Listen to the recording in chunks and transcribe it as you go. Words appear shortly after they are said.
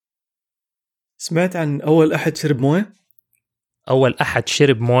سمعت عن أول أحد شرب موية؟ أول أحد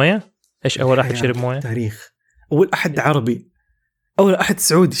شرب موية؟ إيش أول أحد شرب موية؟ تاريخ. أول أحد عربي، أول أحد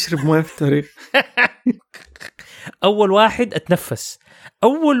سعودي شرب موية في التاريخ. أول واحد أتنفس،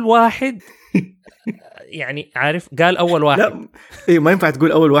 أول واحد يعني عارف قال أول واحد. لا إيه، ما ينفع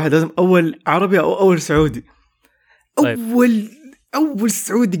تقول أول واحد، لازم أول عربي أو أول سعودي. طيب. أول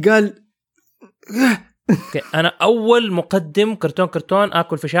سعودي قال أنا أول مقدم كرتون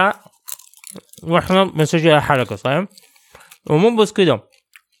آكل فشاء وإحنا بنسجل الحلقة، صحيح؟ ومو بس كده،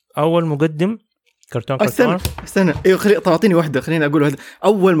 أول مقدم كرتون. استنى ايوه، تعطيني واحده، خليني اقول واحده.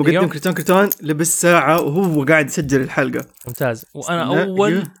 اول مقدم أيوه. كرتون لبس ساعه وهو قاعد يسجل الحلقه. ممتاز.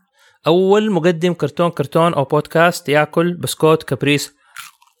 وانا اول مقدم كرتون او بودكاست ياكل بسكوت كابريس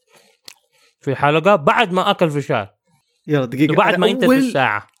في حلقه بعد ما اكل فشار. يلا دقيقه، بعد ما انت في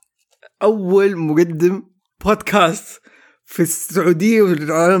الساعه. اول مقدم بودكاست في السعوديه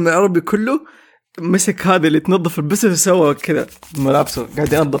والعالم العربي كله مسك هذا اللي تنظف البسه وسوى كذا ملابسه،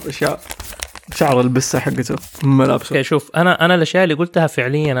 قاعد ينظف اشياء شعر البسه حقته ملابسه. شوف انا الاشياء اللي قلتها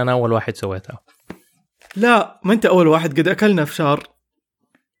فعليا انا اول واحد سويتها. لا ما انت اول واحد، قد اكلنا فشار.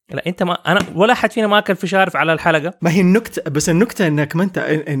 لا انت ما انا ولا احد فينا ما اكل فشار على الحلقه. ما هي النكته، بس النكته انك ما انت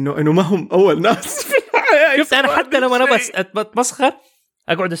انه ما هم اول ناس في الحياه. شفت انا حتى لما انا بس اتمسخر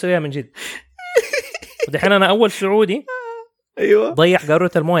اقعد اسويها من جد. ودحين انا اول سعودي ايوه ضيع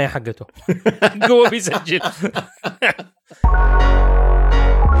قاروره المويه حقته جوا بيسجل.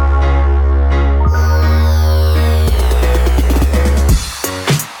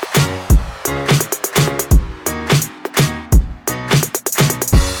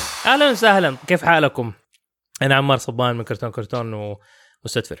 اهلا وسهلا، كيف حالكم؟ انا عمار صبان من كرتون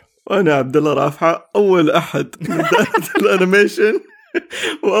ومستدفر. وانا عبد الله رافعه، اول احد من دائره الانيميشن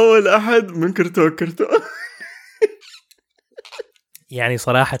واول احد من كرتون. يعني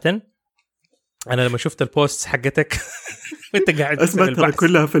صراحه انا لما شفت البوست حقتك وانت قاعد اسمع ترى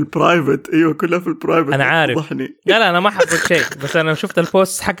كلها في البرايفت. ايوه كلها في البرايفت، انا عارف. ضحني. لا انا ما حقول شيء، بس انا شفت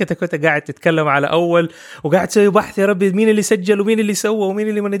البوست حقتك وانت قاعد تتكلم على اول وقاعد تسوي بحث، يا ربي مين اللي سجل ومين اللي سوى ومين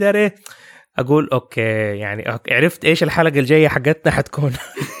اللي ما ندري ايه. اقول اوكي، يعني عرفت ايش الحلقه الجايه حقتنا حتكون.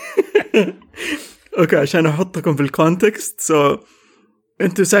 اوكي، عشان احطكم في الكونتكست.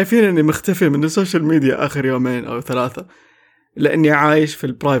 انتوا شايفين اني مختفي من السوشيال ميديا اخر يومين او 3 لاني عايش في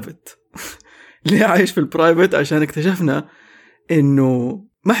البرايفت. ليه عايش في البرايفت؟ عشان اكتشفنا انه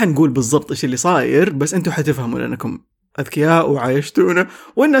ما حنقول بالضبط ايش اللي صاير، بس انتوا حتفهموا لانكم اذكياء وعايشتونا،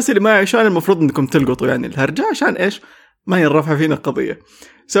 والناس اللي ما يعيشون المفروض انكم تلقطوا يعني الهرجة عشان ايش ما ينرفع فينا قضية.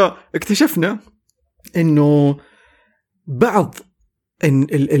 اكتشفنا انه بعض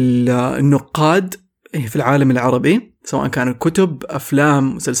النقاد في العالم العربي، سواء كانوا كتب،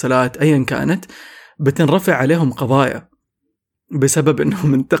 افلام، مسلسلات، ايا كانت، بتنرفع عليهم قضايا بسبب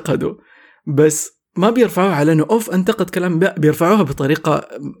انهم انتقدوا، بس ما بيرفعوها على انه اوف انتقد كلام، بيرفعوها بطريقه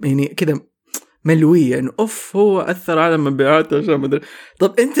يعني كذا ملويه، انه اوف هو اثر على مبيعاته عشان ما ادري.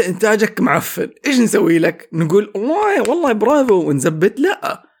 طب انت انتاجك معفن، ايش نسوي لك؟ نقول والله برافو ونزبط؟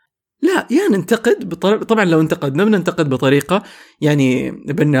 لا يا ننتقد طبعا لو انتقدنا بننتقد بطريقه يعني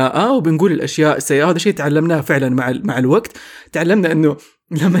بناءه، وبنقول الاشياء السيئه. هذا شيء تعلمناه فعلا مع الوقت. تعلمنا انه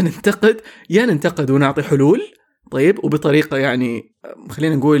لما ننتقد يا ننتقد ونعطي حلول، طيب، وبطريقه يعني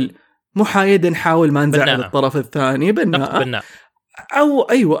خلينا نقول محايدة، نحاول ما نزعل الطرف الثاني، بناء.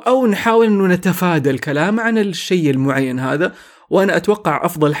 أو نحاول إنه نتفادى الكلام عن الشيء المعين هذا. وأنا أتوقع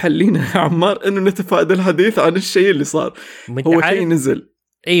أفضل حل لنا يا عمار إنه نتفادى الحديث عن الشيء اللي صار، هو شيء نزل.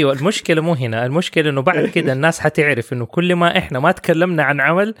 أيوة، المشكلة مو هنا، المشكلة إنه بعد كده الناس حتعرف إنه كل ما إحنا ما تكلمنا عن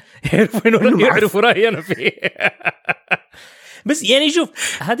عمل يعرفوا رأينا فيه. بس يعني شوف،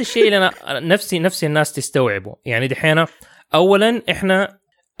 هذا الشيء اللي أنا نفسي الناس تستوعبه. يعني دحين أولا إحنا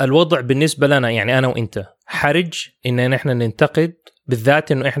الوضع بالنسبة لنا، يعني أنا وإنت، حرج إن إحنا ننتقد،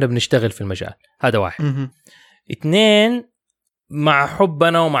 بالذات إنه إحنا بنشتغل في المجال هذا. 1 2 مع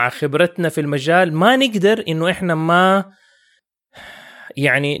حبنا ومع خبرتنا في المجال ما نقدر إنه إحنا ما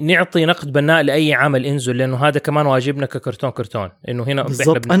يعني نعطي نقد بناء لأي عمل إنزل، لأنه هذا كمان واجبنا كرتون. إنه هنا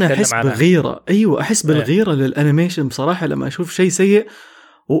بالضبط. أنا أحس بغيرة، أيوة أحس بالغيرة للأنيميشن بصراحة لما أشوف شيء سيء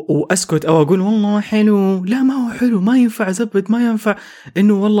وأسكت أو أقول والله حلو. لا ما هو حلو، ما ينفع زبط، ما ينفع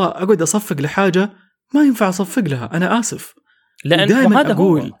إنه والله أقعد أصفق لحاجة ما ينفع أصفق لها. أنا آسف، لأن هذا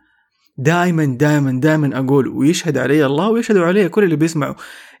أقول هو. دائما أقول، ويشهد علي الله ويشهدوا علي كل اللي بيسمعوا،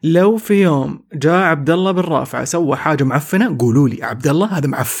 لو في يوم جاء عبد الله بن رافع سوى حاجة معفنة قولوا لي عبد الله هذا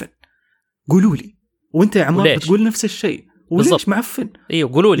معفن، قولوا لي. وانت يا عمار بتقول نفس الشيء، وليش معفن؟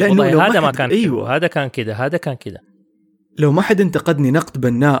 ايوه قولوا لي والله هذا ما كان أيوة. هذا كان كده. لو ما حد انتقدني نقد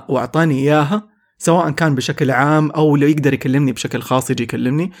بناء واعطاني اياها، سواء كان بشكل عام او لو يقدر يكلمني بشكل خاص يجي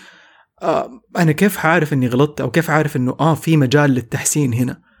يكلمني، أنا كيف عارف إني غلطت أو كيف عارف إنه في مجال للتحسين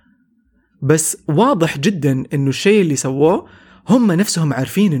هنا؟ بس واضح جدا إنه الشيء اللي سووه هم نفسهم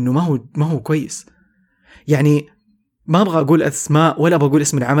عارفين إنه ما هو كويس. يعني ما أبغى أقول أسماء ولا أبغى أقول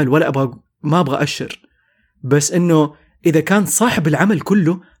اسم العمل ولا ما أبغى أشر، بس إنه إذا كان صاحب العمل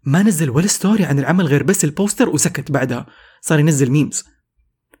كله ما نزل ولا ستوري عن العمل غير بس البوستر وسكت بعدها، صار ينزل ميمز.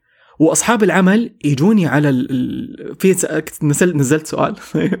 وأصحاب العمل يجوني على في نزلت سؤال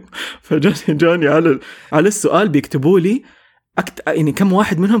فجاني على السؤال بيكتبوا لي يعني كم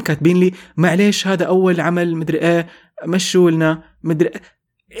واحد منهم كاتبين لي معليش هذا أول عمل مدري إيه مشوا لنا مدري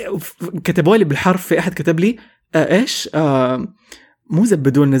كتبوا لي بالحرف. في أحد كتب لي إيش مو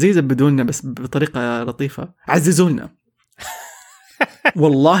زبدولنا زي زبدولنا بس بطريقة لطيفة، عززولنا.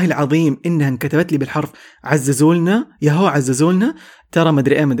 والله العظيم إنها انكتبت لي بالحرف عززولنا، ياهو عززولنا ترى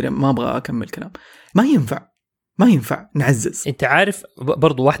مدري إيه ما أبغى أكمل كلام. ما ينفع نعزز. انت عارف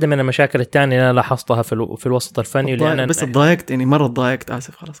برضو واحدة من المشاكل الثانية اللي أنا لاحظتها في الوسط الفني اللي أنا بس اتضايقت، يعني مرة اتضايقت،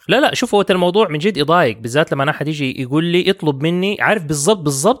 آسف خلاص. لا شوف، هو الموضوع من جد يضايق، بالذات لما أحد يجي يقول لي يطلب مني، عارف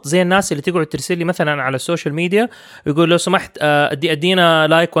بالضبط زي الناس اللي تقعد ترسل لي مثلا على السوشيال ميديا يقول لو سمحت أدينا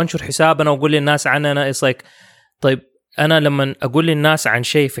لايك وانشر حسابنا وقول للناس عننا. إيصايك طيب أنا لما أقول للناس عن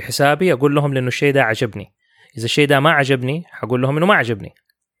شيء في حسابي أقول لهم لأنه الشيء ده عجبني، إذا الشيء ده ما عجبني حقول لهم إنه ما عجبني.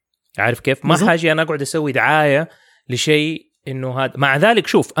 عارف كيف؟ ما حاجة أنا أقعد أسوي دعاية لشيء إنه هذا. مع ذلك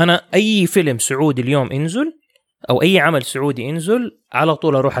شوف، أنا أي فيلم سعودي اليوم إنزل أو أي عمل سعودي إنزل على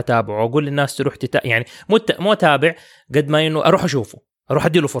طول أروح أتابعه وأقول للناس تروح يعني مو أتابع قد ما إنه أروح أشوفه، أروح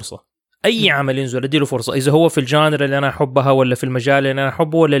أديله فرصة. أي عمل ينزل أديله فرصة، إذا هو في الجانر اللي أنا أحبها ولا في المجال اللي أنا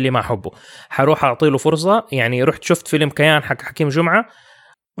أحبه ولا اللي ما أحبه، حروح أعطيله فرصة. يعني رحت شفت فيلم كيان حق حكيم جمعة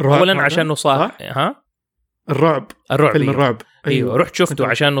أولا عشانه الرعب فيلم الرعب. أيوة رحت شفته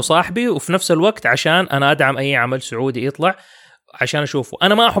عشانه صاحبي، وفي نفس الوقت عشان أنا أدعم أي عمل سعودي يطلع عشان أشوفه.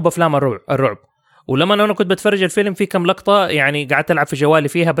 أنا ما أحب أفلام الرعب، ولما أنا كنت بتفرج الفيلم في كم لقطة يعني قعدت ألعب في جوالي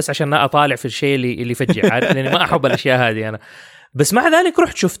فيها بس عشان لا أطالع في الشيء اللي يفجع، عارف، لأني ما أحب الأشياء هذه أنا. بس مع ذلك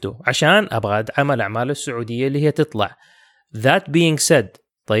رحت شفته عشان أبغى أدعم الأعمال السعودية اللي هي تطلع. That being said،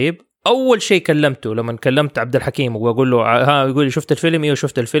 طيب أول شيء كلمته لما كلمت عبد الحكيم وأقول له يقول لي شفت الفيلم؟ إيه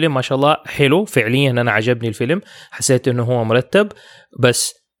شفت الفيلم، ما شاء الله حلو فعليا، أنا عجبني الفيلم، حسيت إنه هو مرتب،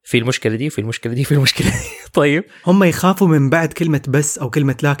 بس في المشكلة دي. طيب هم يخافوا من بعد كلمة بس أو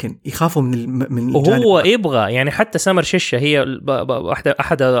كلمة لكن، يخافوا من وهو يبغى يعني. حتى سمر ششة هي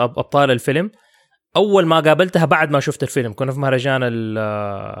أحد أبطال الفيلم، أول ما قابلتها بعد ما شفت الفيلم كنا في مهرجان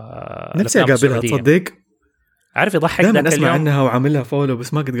نفسي أقابلها تصدق، عارف يضحك دائما أسمع عنها وعاملها فولو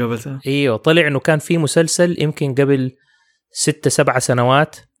بس ما قد قابلتها. ايوه طلع انه كان في مسلسل يمكن قبل 6-7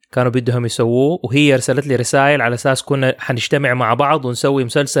 سنوات كانوا بدهم يسووه، وهي ارسلت لي رسائل على اساس كنا حنجتمع مع بعض ونسوي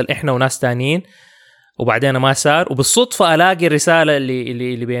مسلسل احنا وناس تانيين، وبعدين ما صار، وبالصدفه الاقي الرساله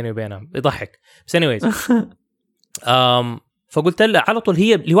اللي بيني وبينها. يضحك. بس anyways فقلت لها على طول،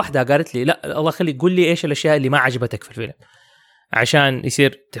 هي لوحدها قالت لي لا الله يخليك قول لي ايش الاشياء اللي ما عجبتك في الفيلم عشان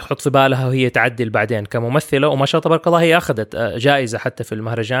يصير تحط في بالها وهي تعدل بعدين كممثلة. وما شاء الله تبارك الله هي أخذت جائزة حتى في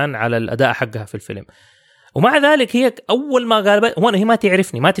المهرجان على الأداء حقها في الفيلم. ومع ذلك هي أول ما قالت وانا هي ما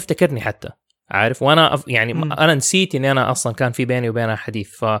تعرفني ما تفتكرني حتى، عارف، وانا يعني انا نسيت اني انا اصلا كان في بيني وبينها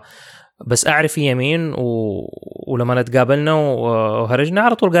حديث، بس اعرف هي مين. ولما نتقابلنا وهرجنا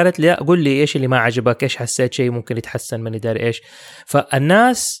على طول قالت لي قول لي ايش اللي ما عجبك، ايش حسيت شيء ممكن يتحسن من داري ايش.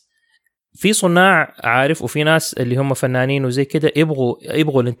 فالناس في صناع عارف، وفي ناس اللي هم فنانين وزي كده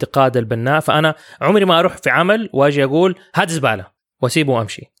يبغوا الانتقاد البناء. فانا عمري ما اروح في عمل واجي اقول هذا زبالة واسيبه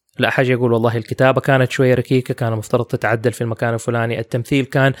وامشي، لا حاجه يقول والله الكتابه كانت شويه ركيكه، كان مفترض تتعدل في المكان الفلاني، التمثيل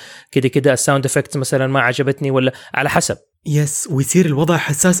كان كده الساوند افكتس مثلا ما عجبتني، ولا على حسب. يس، ويصير الوضع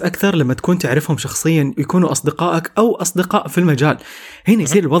حساس اكثر لما تكون تعرفهم شخصيا، يكونوا اصدقائك او اصدقاء في المجال. هنا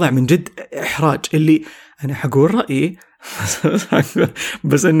يصير الوضع من جد احراج، اللي انا حقول رايي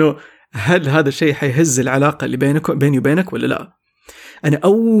بس انه هل هذا الشيء حيهز العلاقه اللي بيني وبينك ولا لا. انا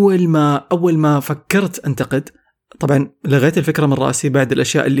اول ما فكرت انتقد، طبعا لغيت الفكرة من رأسي بعد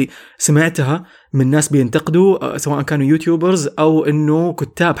الأشياء اللي سمعتها من ناس بينتقدوا، سواء كانوا يوتيوبرز أو إنه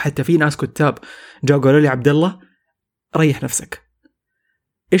كتاب. حتى في ناس كتاب جاءوا قالوا لي عبد الله ريح نفسك.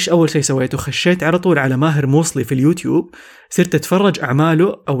 إيش أول شيء سويته؟ خشيت على طول على ماهر موصلي في اليوتيوب، صرت أتفرج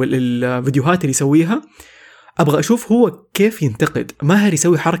أعماله أو الفيديوهات اللي يسويها، أبغى أشوف هو كيف ينتقد. ماهر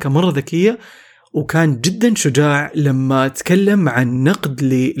يسوي حركة مرة ذكية، وكان جدا شجاع لما تكلم عن نقد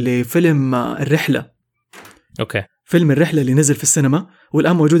لفيلم الرحلة. أوكي. فيلم الرحلة اللي نزل في السينما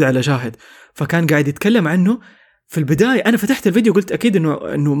والآن موجود على شاهد، فكان قاعد يتكلم عنه. في البداية أنا فتحت الفيديو قلت أكيد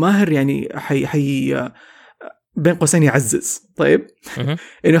إنه ماهر يعني حي بين قوسين يعزز، طيب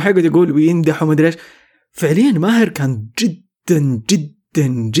إنه حيقعد يقول ويمدح وما أدري إيش. فعليا ماهر كان جدا جدا جدا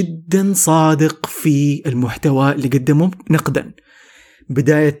جدا صادق في المحتوى اللي قدمه نقدا.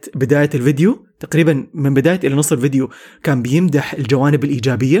 بداية الفيديو تقريبا من بداية إلى نص الفيديو كان بيمدح الجوانب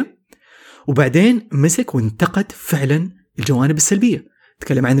الإيجابية، وبعدين مسك وانتقد فعلا الجوانب السلبية.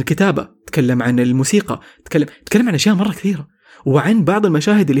 تكلم عن الكتابة، تكلم عن الموسيقى، تكلم عن أشياء مرة كثيرة، وعن بعض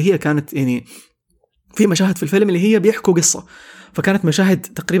المشاهد اللي هي كانت يعني في مشاهد في الفيلم اللي هي بيحكوا قصة، فكانت مشاهد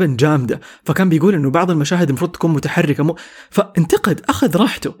تقريبا جامدة، فكان بيقول إنه بعض المشاهد المفروض تكون متحركة فانتقد، أخذ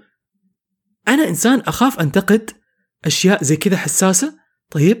راحته. أنا إنسان أخاف أنتقد أشياء زي كذا حساسة،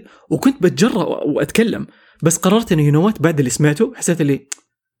 طيب، وكنت بتجرأ وأتكلم، بس قررت إنه ينوت بعد اللي سمعته حسيت اللي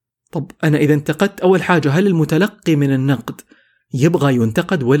طب أنا إذا انتقدت، أول حاجة هل المتلقي من النقد يبغى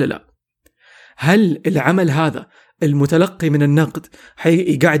ينتقد ولا لا؟ هل العمل هذا المتلقي من النقد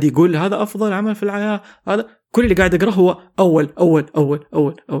قاعد يقول هذا أفضل عمل في الحياة، هذا كل اللي قاعد أقرأه هو أول أول أول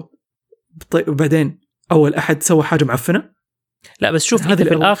أول أول طيب، وبعدين أول أحد سوى حاجة معفنة؟ لا بس شوف، في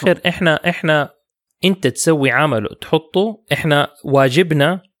الآخر إحنا أنت تسوي عمل وتحطه، إحنا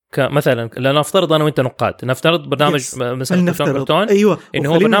واجبنا كمثلا لنفترض أنا وأنت نقاد، نفترض برنامج مثلا كرتون، أيوة، إنه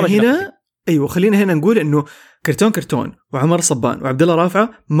هو برنامج هنا أيوة، خلينا هنا نقول إنه كرتون وعمر صبان وعبد الله رافعة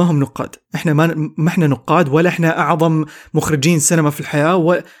ما هم نقاد، إحنا ما إحنا نقاد ولا إحنا أعظم مخرجين سينما في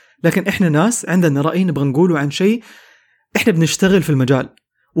الحياة، لكن إحنا ناس عندنا رأي نبغى نقوله عن شيء، إحنا بنشتغل في المجال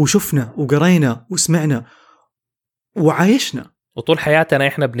وشفنا وقرينا وسمعنا وعايشنا، وطول حياتنا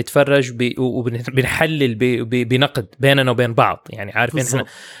إحنا بنتفرج وبنحلل بنقد بيننا وبين بعض، يعني عارفين إحنا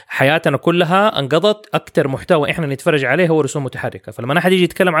حياتنا كلها انقضت أكتر محتوى إحنا نتفرج عليه هو رسوم متحركة. فلما أحد يجي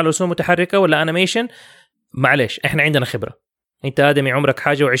يتكلم على رسوم متحركة ولا أنيميشن، معلش إحنا عندنا خبرة. أنت آدمي عمرك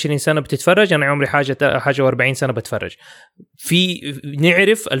حاجة و20 سنة بتتفرج، أنا عمري حاجة و40 سنة بتفرج،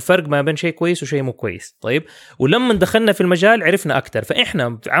 نعرف الفرق ما بين شيء كويس وشيء مو كويس. طيب، ولما دخلنا في المجال عرفنا أكتر،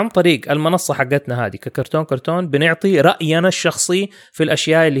 فإحنا عن طريق المنصة حقتنا هذه ككرتون بنعطي رأينا الشخصي في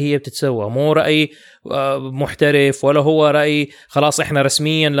الأشياء اللي هي بتتسوى، مو رأي محترف ولا هو رأي خلاص إحنا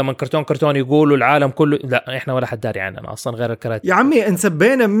رسميا لما كرتون يقولوا العالم كله، لا إحنا ولا حد داري عننا أصلا غير الكراتين. يا عمي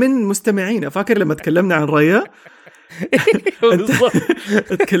انسبينا من مستمعينا، فاكر لما تكلمنا عن ريا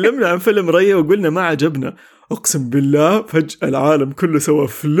تكلمنا عن فيلم ريا وقلنا ما عجبنا، اقسم بالله فجأة العالم كله سوى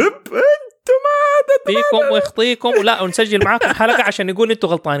فليب، انتم ما فيكم ويخطيكم ولا ونسجل معاكم حلقة عشان نقول انتوا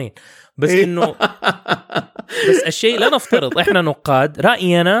غلطانين. بس انه بس الشيء لا نفترض احنا نقاد،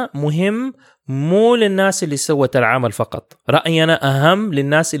 رأينا مهم مو للناس اللي سوت العمل فقط، رأينا أهم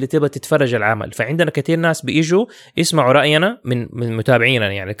للناس اللي تبى تتفرج العمل. فعندنا كثير ناس بيجوا يسمعوا رأينا من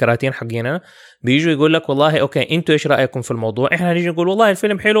متابعينا، يعني الكراتين حقينا بيجوا يقول لك والله أوكي أنتوا إيش رأيكم في الموضوع، إحنا نيجي نقول والله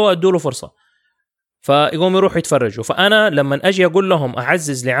الفيلم حلو أدوا له فرصة، فيقوموا يروحوا يتفرجوا. فأنا لما أجي أقول لهم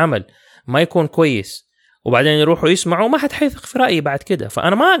أعزز لعمل ما يكون كويس وبعدين يروحوا يسمعوا، ما حد حيثق في رأيي بعد كده،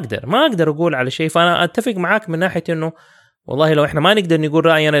 فأنا ما أقدر أقول على شيء. فأنا أتفق معاك من ناحية إنه والله لو إحنا ما نقدر نقول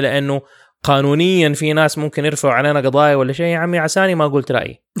رأينا لأنه قانونيا في ناس ممكن يرفعوا علينا قضايا ولا شيء، يا عمي عساني ما قلت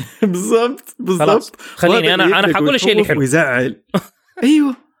رأيي. بالضبط خليني أنا حقول الشيء اللي حلو ويزعل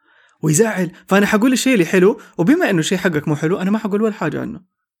أيوه ويزعل، فأنا حقول الشيء اللي حلو، وبما إنه شيء حقك مو حلو أنا ما حقول ولا حاجة عنه،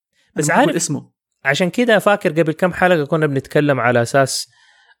 بس عارف اسمه. عشان كده فاكر قبل كم حلقة كنا بنتكلم على أساس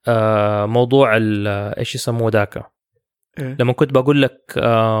موضوع إيش يسموه ذاك لما كنت بقول لك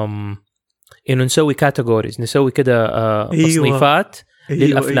إنه نسوي كاتيجوريز، نسوي كده تصنيفات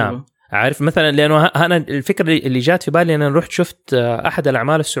للأفلام. أيوة. عارف مثلا، لأنه أنا الفكرة اللي جات في بالي أنا رحت شفت أحد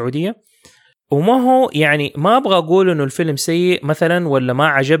الأعمال السعودية، وما هو يعني ما أبغى أقول إنه الفيلم سيء مثلا ولا ما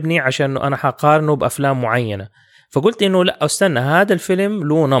عجبني عشان أنا حقارنه بأفلام معينة، فقلت إنه لا استنى، هذا الفيلم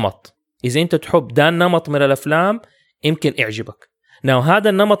له نمط، إذا أنت تحب ده النمط من الأفلام يمكن يعجبك. هذا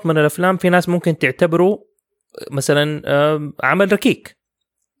النمط من الأفلام في ناس ممكن تعتبره مثلا عمل ركيك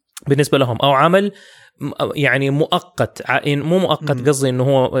بالنسبة لهم، أو عمل يعني مؤقت، مو مؤقت قصدي إنه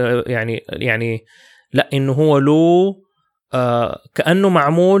هو يعني لا، إنه هو له كأنه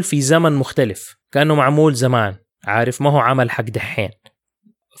معمول في زمن مختلف، كأنه معمول زمان، عارف، ما هو عمل حق دحين.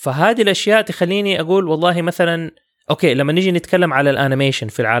 فهذه الأشياء تخليني أقول والله مثلا أوكي لما نيجي نتكلم على الأنيميشن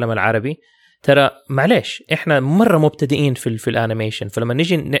في العالم العربي، ترى معليش إحنا مرة مبتدئين في الأنيميشن، فلما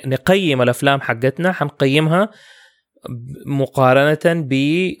نيجي نقيم الأفلام حقتنا حنقيمها مقارنة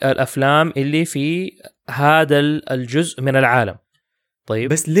بالأفلام اللي في هذا الجزء من العالم. طيب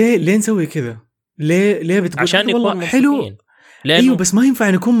بس ليه نسوي كذا؟ ليه بتقول عشان نكون حلو؟ أيوه بس ما ينفع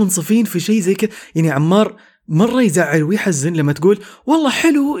نكون منصفين في شيء زي كذا. يعني عمار مرة يزعل ويحزن لما تقول والله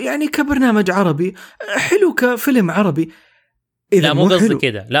حلو يعني كبرنامج عربي، حلو كفيلم عربي. لا مو قصدي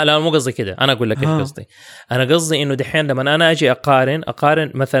كده، لا مو قصدي كده، أنا أقول لك إيش قصدي. أنا قصدي إنه دحين لما أنا أجي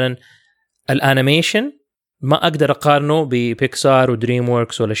أقارن مثلا الأنيميشن ما اقدر اقارنه ببيكسار ودريم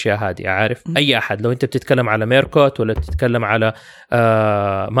ووركس والاشياء هذه. عارف اي احد لو انت بتتكلم على ميركوت ولا بتتكلم على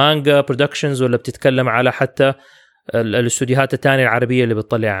مانجا برودكشنز ولا بتتكلم على حتى الاستوديوهات الثانيه العربيه اللي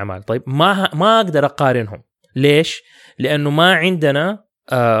بتطلع اعمال، طيب ما اقدر اقارنهم. ليش؟ لانه ما عندنا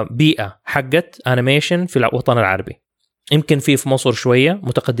بيئه حقت انيميشن في الوطن العربي. يمكن في مصر شويه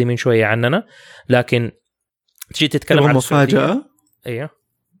متقدمين شويه عننا، لكن تجي تتكلم عن مفاجاه. ايوه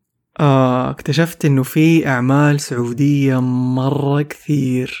اكتشفت انه في اعمال سعوديه مره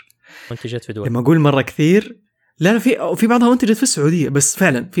كثير منتجت في دول. لما اقول مره كثير، لا في بعضها انتجت في السعوديه، بس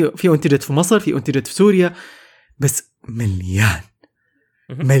فعلا في انتجت في مصر، في انتجت في سوريا، بس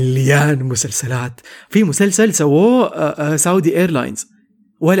مليان مسلسلات. في مسلسل سووه سعودي ايرلاينز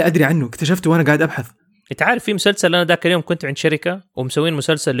ولا ادري عنه، اكتشفته وانا قاعد ابحث. انت عارف في مسلسل انا ذاك اليوم كنت عند شركه ومسوين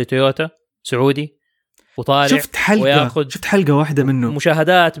مسلسل لتويوتا سعودي وطالع، شفت حلقه واحده منه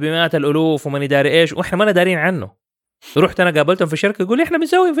مشاهدات بمئات الالوف وماني داري ايش، واحنا ما دارين عنه. رحت انا قابلتهم في الشركه يقول لي احنا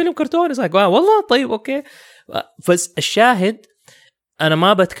بنسوي فيلم كرتوني. صح والله طيب اوكي. فالشاهد انا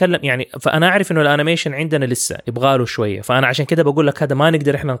ما بتكلم يعني، فانا اعرف انه الانيميشن عندنا لسه يبغى له شويه، فانا عشان كده بقول لك هذا ما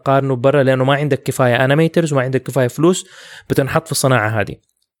نقدر احنا نقارنه برا، لانه ما عندك كفايه انيميترز وما عندك كفايه فلوس بتنحط في الصناعه هذه.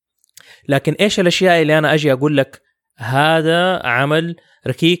 لكن ايش الاشياء اللي انا اجي اقول لك هذا عمل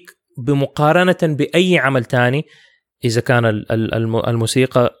ركيك بمقارنه باي عمل تاني؟ اذا كان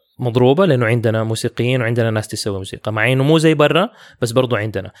الموسيقى مضروبه، لانه عندنا موسيقيين وعندنا ناس تسوي موسيقى، مع انه مو زي برا بس برضو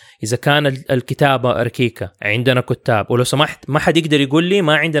عندنا. اذا كان الكتابه ركيكه، عندنا كتاب. ولو سمحت ما حد يقدر يقول لي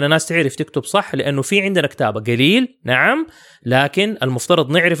ما عندنا ناس تعرف تكتب صح، لانه في عندنا كتابه قليل نعم، لكن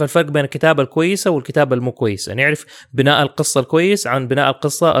المفترض نعرف الفرق بين الكتابه الكويسه والكتابه المو كويسه، نعرف بناء القصه الكويس عن بناء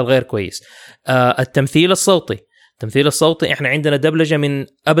القصه الغير كويس. التمثيل الصوتي احنا عندنا دبلجه من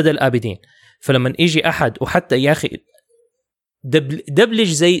ابد الابدين. فلما يجي احد وحتى يا اخي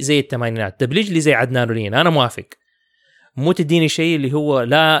دبلج زي الثمانينات، دبلج لي زي عدنان ولين، انا موافق. مو تديني شيء اللي هو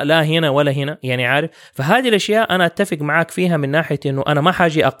لا هنا ولا هنا، يعني عارف. فهذه الاشياء انا اتفق معاك فيها من ناحيه انه انا ما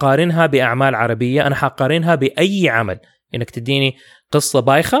حاجي اقارنها باعمال عربيه، انا حقارنها باي عمل. انك تديني قصه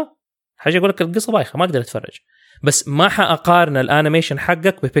بايخه، حاجه اقول لك القصه بايخه ما اقدر اتفرج، بس ما حاقارن الانيميشن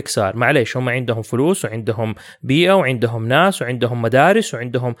حقك ببيكسار. معليش هم عندهم فلوس وعندهم بيئه وعندهم ناس وعندهم مدارس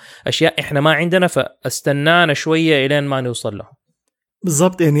وعندهم اشياء احنا ما عندنا، فاستنانا شويه الين ما نوصل لهم.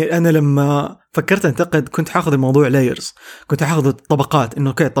 بالضبط. يعني انا لما فكرت انتقد كنت حاخذ الموضوع لايرز، كنت حاخذ الطبقات، انه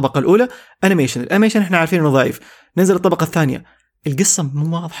اوكي الطبقه الاولى الانيميشن احنا عارفين انه ضعيف، ننزل الطبقه الثانيه القصه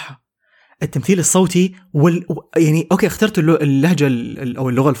مو واضحه، التمثيل الصوتي يعني اوكي اخترت اللهجه او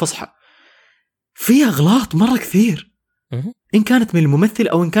اللغه الفصحى، فيها اغلاط مره كثير ان كانت من الممثل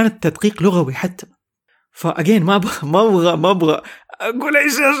او ان كانت تدقيق لغوي حتى. فاجين ما ابغى اقول اي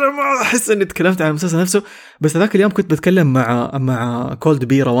شيء عشان ما احس اني تكلمت عن المسلسل نفسه. بس ذاك اليوم كنت بتكلم مع كولد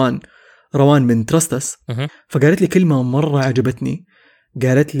بي روان من تراستس، فقالت لي كلمه مره عجبتني،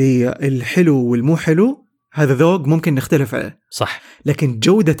 قالت لي الحلو والمو حلو هذا ذوق ممكن نختلف عليه صح، لكن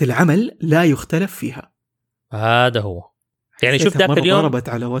جوده العمل لا يختلف فيها. هذا هو يعني. شوف ذاك اليوم ضربت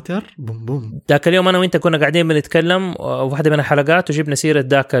على وتر بوم بوم. ذاك اليوم انا وانت كنا قاعدين بنتكلم واحده من الحلقات وجبنا سيره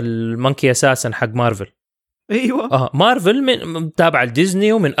ذاك المونكي اساسا حق مارفل. ايوه مارفل من تابع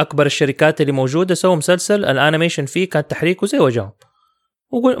لديزني ومن اكبر الشركات اللي موجوده، سووا مسلسل الانيميشن فيه كان تحريك وزي وجههم،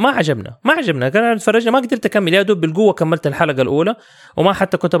 وقول ما عجبنا كنا نتفرجنا، ما قدرت اكمل، يا دوب بالقوه كملت الحلقه الاولى وما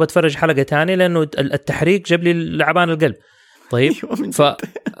حتى كنت بتفرج حلقه ثانيه لانه التحريك جاب لي لعبان القلب. طيب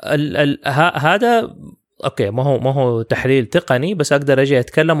هذا اوكي ما هو تحليل تقني، بس اقدر اجي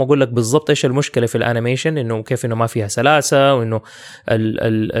اتكلم واقول لك بالضبط ايش المشكله في الانيميشن، انه كيف انه ما فيها سلاسه، وانه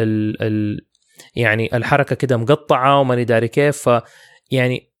يعني الحركه كده مقطعه وما نداري كيف.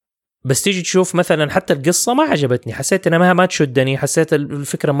 يعني بس تيجي تشوف مثلا حتى القصه ما عجبتني، حسيت انها ما تشدني، حسيت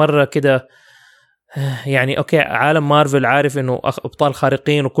الفكره مره كده يعني اوكي عالم مارفل عارف انه ابطال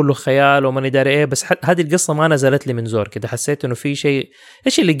خارقين وكله خيال وما نداري ايه، بس هذه القصه ما نزلت لي من زور كده، حسيت انه في شيء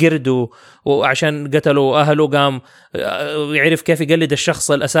ايش اللي قرد وعشان قتلوا اهله قام يعرف كيف يقلد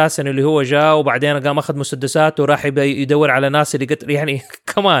الشخص الاساسي اللي هو جاء، وبعدين قام اخذ مسدسات وراح يدور على ناس اللي قتل. يعني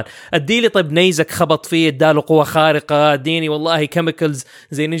كمان ادي لي طيب نيزك خبط فيه اداله قوه خارقه، اديني والله كيميكلز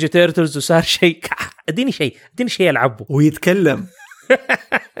زي نينجا تيرتلز وصار شيء، اديني شيء العبه ويتكلم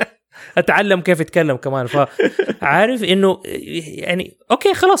اتعلم كيف يتكلم كمان. فعارف انه يعني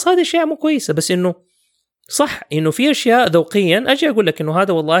اوكي خلاص هذه اشياء مو كويسه، بس انه صح انه في اشياء ذوقيا اجي اقول لك انه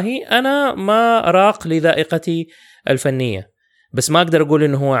هذا والله انا ما راق لذائقتي الفنيه، بس ما اقدر اقول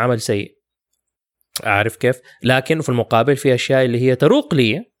انه هو عمل سيء، عارف كيف. لكن في المقابل في اشياء اللي هي تروق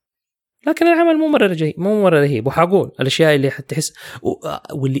لي، لكن العمل مو مره رهيب. وحقول الاشياء اللي حتحس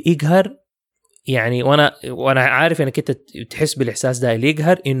واللي يقهر يعني، وانا عارف انك انت تحس بالاحساس ده، اللي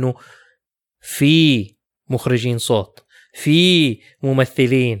يقهر انه في مخرجين صوت، في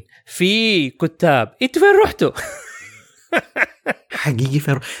ممثلين، في كتاب. انتوا فين رحتوا؟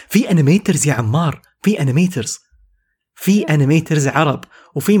 حقيقي في انيميترز يا عمار، في انيميترز عرب،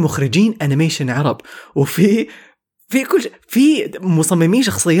 وفي مخرجين انيميشن عرب، وفي كل شيء، في مصممين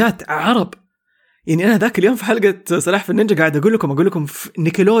شخصيات عرب. يعني انا ذاك اليوم في حلقه سلاحف النينجا قاعد اقول لكم في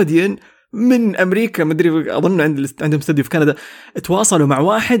نيكلوديون من امريكا، مدري اظن عندهم استوديو في كندا، تواصلوا مع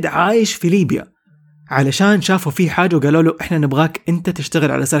واحد عايش في ليبيا علشان شافوا فيه حاجه وقالوا له احنا نبغاك انت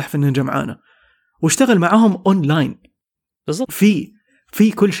تشتغل على سلاحف النينجا معانا، واشتغل معاهم اونلاين. بالضبط.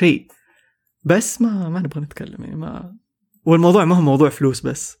 في كل شيء، بس ما نبغى نتكلم يعني ما. والموضوع ما هو موضوع فلوس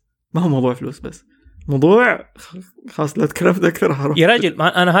بس، موضوع خلاص لا تكلفت اكثر هروح. يا راجل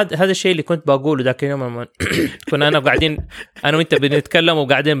انا هذا الشيء اللي كنت بقوله ذاك اليوم كنا انا قاعدين انا وانت بنتكلم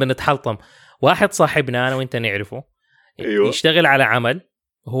وقاعدين بنتحلطم. واحد صاحبنا انا وانت نعرفه، أيوة. يشتغل على عمل،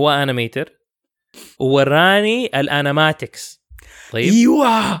 هو انيميتر، ووراني الانيماتكس. طيب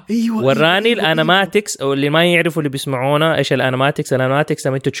ايوه وراني الانيماتكس، او اللي ما يعرفوا اللي بيسمعونا ايش الانيماتكس لما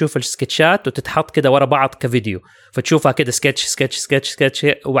انت تشوف السكتشات وتتحط كده ورا بعض كفيديو، فتشوفها كده سكتش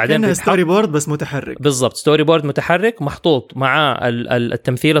وبعدين ستوري بورد بس متحرك. بالضبط، ستوري بورد متحرك محطوط مع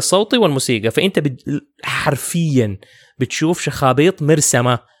التمثيل الصوتي والموسيقى. فانت حرفيا بتشوف شخابيط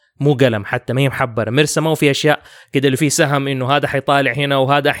مرسمه، مو قلم حتى، ما هي محبره، مرسمه، وفي اشياء كده اللي فيه سهم انه هذا حيطالع هنا،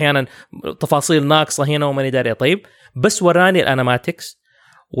 وهذا احيانا تفاصيل ناقصه هنا وما ندري. طيب بس وراني الانيماتكس،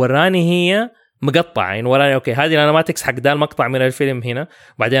 وراني هي مقطعه، يعني وراني اوكي هذه الانيماتكس حق ده المقطع من الفيلم هنا،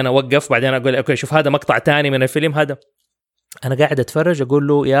 بعدين اوقف، بعدين اقول اوكي شوف هذا مقطع تاني من الفيلم هذا. انا قاعد اتفرج اقول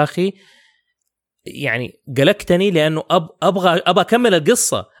له يا اخي يعني قلقتني، لانه ابغى اكمل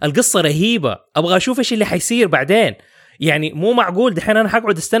القصه رهيبه، ابغى اشوف ايش اللي حيصير بعدين. يعني مو معقول دحين انا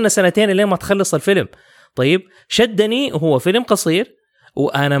حقعد استنى سنتين لين ما تخلص الفيلم. طيب شدني، هو فيلم قصير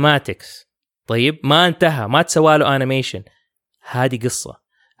وانيماتكس، طيب ما انتهى، ما تسوى له انيميشن، هذه قصه.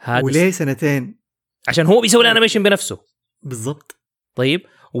 وليه سنتين؟ عشان هو بيسوي الانيميشن بنفسه. بالضبط. طيب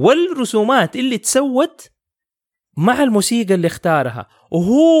والرسومات اللي تسوت مع الموسيقى اللي اختارها،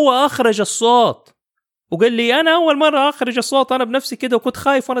 وهو اخرج الصوت وقال لي انا اول مره اخرج الصوت انا بنفسي كده، وكنت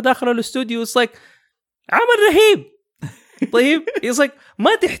خايف وانا داخل الاستوديو. عمل رهيب. طيب يصيك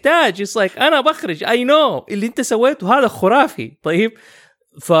ما تحتاج، يصيك انا بخرج اي نو اللي انت سويته هذا خرافي. طيب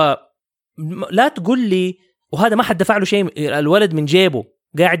فلا تقول لي، وهذا ما حد دفع له شيء، الولد من جيبه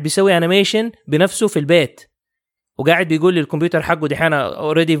قاعد بيسوي انيميشن بنفسه في البيت، وقاعد بيقول لي الكمبيوتر حقه دحين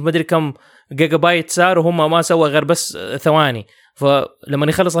اوريدي ما ادري كم جيجا بايت صار، وهم ما سوى غير بس ثواني، فلما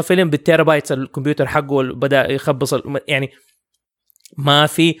يخلص الفيلم بالتيرا بايت الكمبيوتر حقه بدا يخبص. يعني ما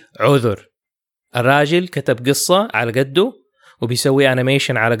في عذر. الراجل كتب قصة على قده وبيسوي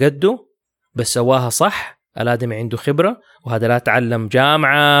انيميشن على قده، بس سواها صح. الادمي عنده خبرة، وهذا لا تعلم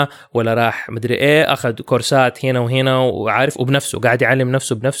جامعة ولا راح مدري ايه، اخذ كورسات هنا وهنا وعارف، وبنفسه قاعد يعلم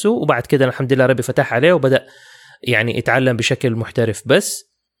نفسه بنفسه، وبعد كده الحمد لله ربي فتح عليه وبدأ يعني يتعلم بشكل محترف. بس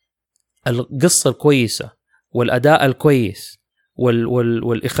القصة الكويسة والأداء الكويس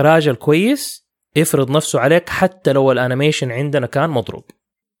والإخراج الكويس يفرض نفسه عليك حتى لو الانيميشن عندنا كان مضروب.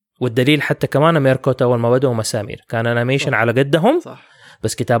 والدليل حتى كمان ميركوتا أول ما بدأوا مسامير كان انيميشن على قدهم، صح.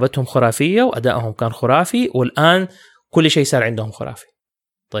 بس كتابتهم خرافية وأدائهم كان خرافي، والآن كل شيء صار عندهم خرافي.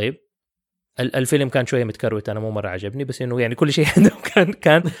 طيب الفيلم كان شوية متكروت، أنا مو مرة عجبني، بس إنه يعني كل شيء عندهم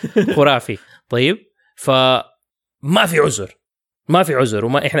كان خرافي. طيب فما في عذر.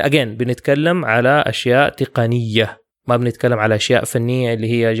 وما إحنا بنتكلم على أشياء تقنية، ما بنتكلم على أشياء فنية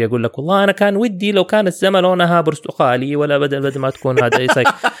اللي هي أجي أقول لك والله أنا كان ودي لو كانت السما لونها برتقالي، ولا بدل ما تكون هذا يسك.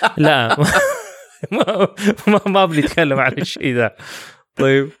 لا ما بنتكلم على الشيء ذا.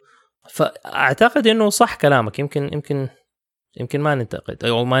 طيب فأعتقد إنه صح كلامك، يمكن ما ننتقد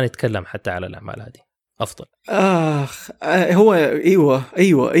أو ما نتكلم حتى على الأعمال هذه أفضل. هو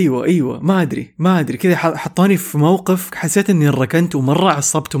أيوة ما أدري كذا حطاني في موقف حسيت إني ركنت ومرة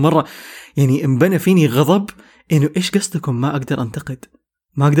عصبت ومرة يعني انبنى فيني غضب إنه إيش قصدكم؟ ما أقدر أنتقد،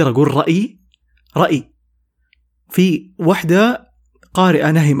 ما أقدر أقول رأي. في واحدة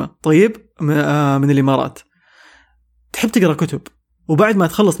قارئة نهمة طيب من الإمارات تحب تقرأ كتب، وبعد ما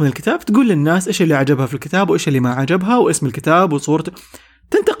تخلص من الكتاب تقول للناس إيش اللي عجبها في الكتاب وإيش اللي ما عجبها واسم الكتاب وصورته،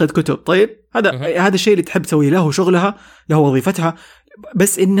 تنتقد كتب. طيب هذا الشيء اللي تحب تسويه، له شغلها له وظيفتها،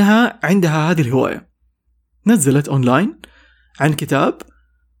 بس إنها عندها هذه الهواية. نزلت أونلاين عن كتاب،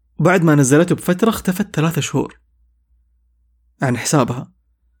 بعد ما نزلته بفترة اختفت 3 شهور عن حسابها.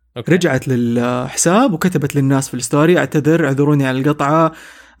 رجعت للحساب وكتبت للناس في الستوري اعذروني على القطعة،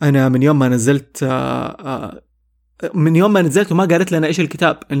 أنا من يوم ما نزلت وما قالت لنا إيش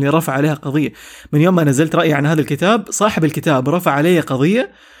الكتاب اللي رفع عليها قضية. من يوم ما نزلت رأيي عن هذا الكتاب، صاحب الكتاب رفع عليه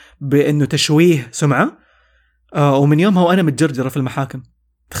قضية بأنه تشويه سمعة، ومن يومها وأنا متجرجرة في المحاكم.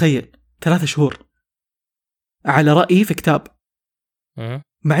 تخيل 3 شهور على رأيي في كتاب،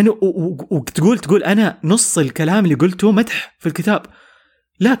 مع إنه وتقول أنا نص الكلام اللي قلته مدح في الكتاب،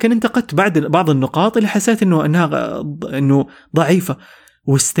 لكن انتقدت بعض النقاط اللي حسيت إنه ضعيفة،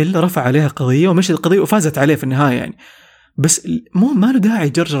 وستيل رفع عليها قضية ومشي القضية وفازت عليه في النهاية يعني. بس ما له داعي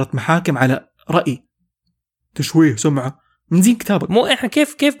جرجرة محاكم على رأي، تشويه سمعة من زين كتابك. مو احنا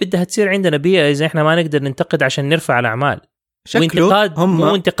كيف بدها تصير عندنا بيئة إذا احنا ما نقدر ننتقد عشان نرفع الأعمال؟ وانتقاد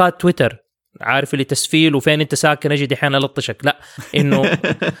مو انتقاد تويتر، عارف اللي تسفيل وفين انت ساكن اجي دحين الطشك، لا انه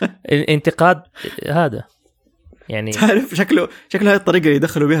انتقاد هذا يعني تعرف شكله هاي الطريقة اللي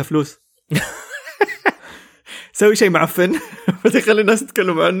يدخلوا بها فلوس. سوي شيء معفن فتخلي الناس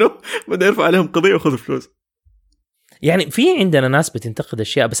تتكلم عنه بدأ يرفع عليهم قضية وخذ فلوس. يعني في عندنا ناس بتنتقد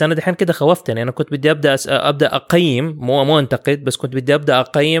اشياء، بس انا دحين كده خوفتني. انا كنت بدي ابدا اقيم، مو انتقد، بس كنت بدي ابدا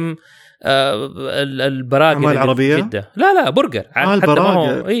اقيم البراجر العربية. جدة. لا برجر حتى ما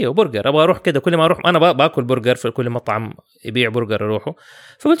هو ايوه برجر. ابغى اروح كده كل ما اروح انا باكل برجر في كل مطعم يبيع برجر اروحه.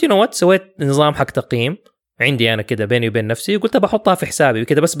 فقلت وات سويت نظام حق تقييم عندي انا كده بيني وبين نفسي، قلت بحطها في حسابي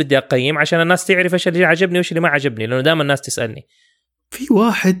كده، بس بدي اقيم عشان الناس تعرف ايش اللي عجبني وايش اللي ما عجبني، لانه دائما الناس تسالني. في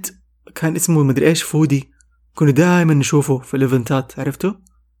واحد كان اسمه مدري ايش فودي، كنا دائما نشوفه في الايفنتات، عرفته؟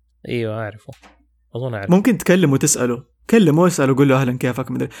 ايوه اعرفه، اظن اعرف. ممكن تكلم وتساله، كلمه واساله قول له اهلا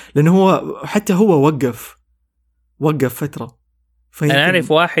كيفك مدري، لانه هو حتى هو وقف فتره. انا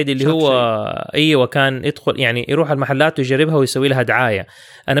اعرف واحد اللي هو ايوه كان يدخل يعني يروح المحلات ويجربها ويسوي لها دعايه.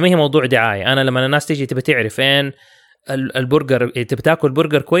 انا ما هي موضوع دعايه، انا لما الناس تيجي تبي تعرف فين البرجر، تبي تاكل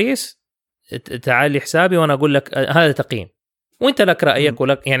برجر كويس تعال لي حسابي وانا اقول لك هذا تقييم وانت لك رايك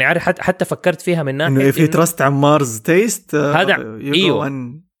ولك يعني عارف. حتى فكرت فيها من ناحيه انه في تراست عمارز تيست هذا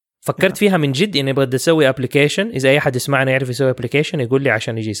ايوه فكرت فيها من جد اني بدي اسوي ابلكيشن. اذا اي حد يسمعنا يعرف يسوي ابلكيشن يقول لي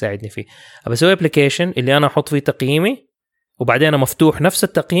عشان يجي يساعدني فيه. ابى اسوي ابلكيشن اللي انا احط فيه تقييمي، وبعدين مفتوح نفس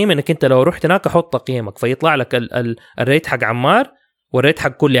التقييم انك انت لو رحت هناك احط تقييمك فيطلع لك الريت حق عمار والريت حق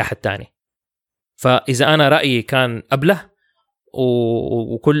كل احد تاني. فاذا انا رايي كان ابله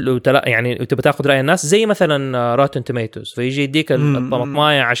وكل يعني انت بتاخذ راي الناس زي مثلا روتن توميتوز، فيجي يديك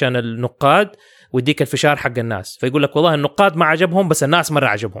الطماطمايه عشان النقاد ويديك الفشار حق الناس، فيقول لك والله النقاد ما عجبهم بس الناس مره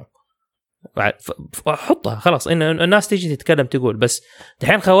عجبهم، حطها خلاص ان الناس تيجي تتكلم تقول. بس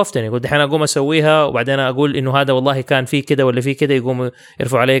دحين خوفتني، قلت دحين اقوم اسويها وبعدين اقول انه هذا والله كان فيه كده ولا فيه كده، يقوم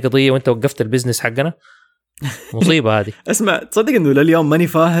يرفعوا علي قضيه وانت وقفت البزنس حقنا. مصيبه هذه. اسمع، تصدق انه لليوم ماني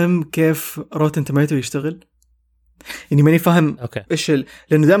فاهم كيف روتن توميتو يشتغل؟ يعني ماني فاهم ايش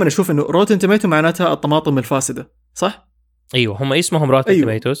لانه دائما اشوف انه روتن توميتو معناتها الطماطم الفاسده، صح؟ ايوه هم اسمهم روتن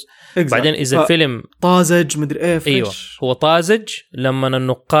توميتوز. بعدين اذا الفيلم طازج مدري ايه فريش. ايوه هو طازج لما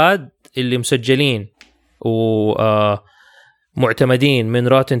النقاد اللي مسجلين ومعتمدين من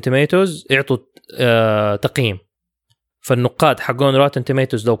روتن توميتوز يعطوا تقييم. فالنقاد حقون روتن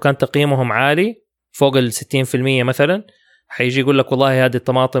توميتوز لو كان تقييمهم عالي فوق 60% مثلا حيجي يقول لك والله هذه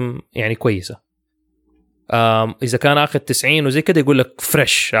الطماطم يعني كويسه. إذا كان أخذ 90 وزي كده يقول لك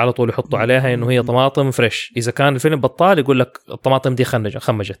فريش على طول، يحطوا عليها إنه هي طماطم فريش. إذا كان الفيلم بطال يقول لك الطماطم دي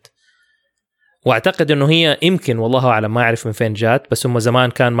خمجت. وأعتقد إنه هي يمكن والله أعلم ما أعرف من فين جات، بس هم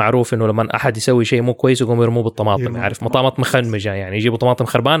زمان كان معروف إنه لما أحد يسوي شيء مو كويس يقوموا يرموه بالطماطم، عارف طماطم مخمجة يعني يجيبوا طماطم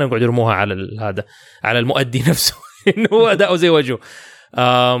خربانة ويقعدوا يرموها على هذا على المؤدي نفسه إنه هو أداؤه زي وجهه.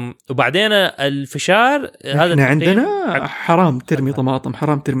 وبعدين الفشار هذا احنا عندنا حرام ترمي طماطم،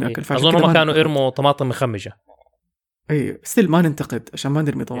 حرام ترمي اكل فاشل. اظن ما كانوا يرموا طماطم مخمجه. اي ستيل ما ننتقد عشان ما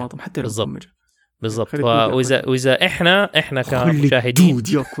نرمي طماطم حتى لو مخمجه. بالضبط. واذا احنا كمشاهدين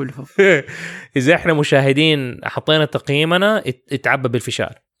ياكلها اذا احنا مشاهدين حطينا تقييمنا يتعبى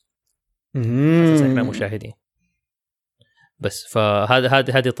بالفشار احنا مشاهدين بس.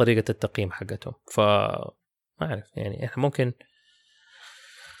 هذه طريقه التقييم حقتهم. ما اعرف يعني احنا ممكن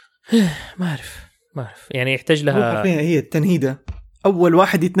ما أعرف يعني يحتاج لها. هي التنهيدة أول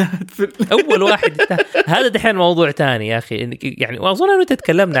واحد يتنهد أول واحد هذا دحين موضوع تاني يا أخي. يعني وأظن أنه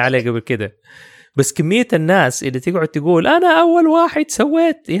تتكلمنا عليه قبل كده، بس كمية الناس اللي تقعد تقول أنا أول واحد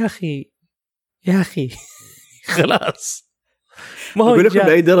سويت، يا أخي خلاص ما هو لكم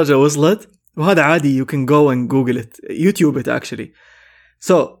بأي درجة وصلت. وهذا عادي you can go and google it YouTube it actually.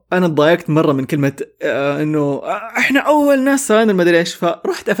 أنا ضايقت مرة من كلمة إنه إحنا أول ناس سوينا المدري إيش،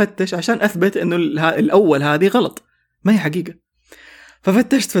 فرحت أفتش عشان أثبت إنه الأول هذه غلط، ما هي حقيقة.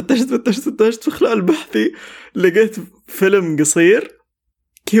 ففتشت في خلال بحثي لقيت فيلم قصير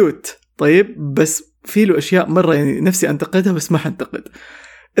كيوت طيب، بس فيه له أشياء مرة يعني نفسي أنتقدها بس ما حنتقد.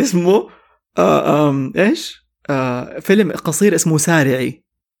 اسمه فيلم قصير اسمه سارعي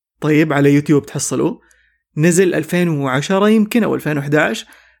طيب، على يوتيوب تحصلوه، نزل 2010 يمكن أو 2011.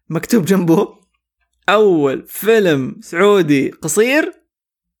 مكتوب جنبه أول فيلم سعودي قصير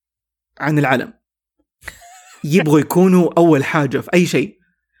عن العالم. يبغوا يكونوا أول حاجة في أي شيء،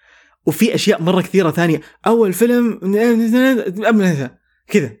 وفي أشياء مرة كثيرة ثانية. أول فيلم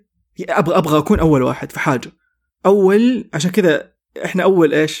كذا، أبغى أكون أول واحد في حاجة أول. عشان كذا إحنا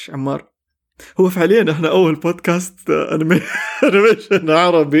أول إيش عمار؟ هو فعليا إحنا أول بودكاست أنيميشن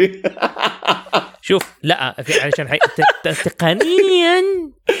عربي. شوف لا علشان تقنيا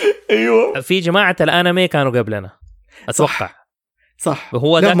أيوة في جماعة الأنمي كانوا قبلنا أتوقع. صح.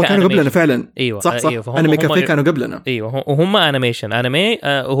 هو لا ما كانوا قبلنا فعلا. ايوه صح. أيوة. انمي كافيه كانوا قبلنا. ايوه وهم انيميشن انمي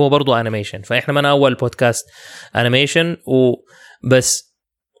وهو برضو انيميشن. فاحنا من اول بودكاست انيميشن وبس.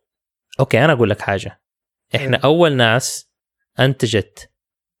 اوكي انا اقول لك حاجه، احنا اول ناس انتجت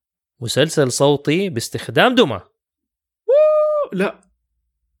مسلسل صوتي باستخدام دمى. لا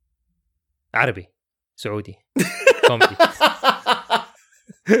عربي سعودي كوميدي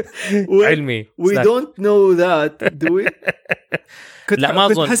علمي. We don't know that do we؟ لا ما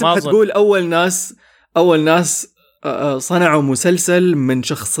أظن. ما تقول أول ناس صنعوا مسلسل من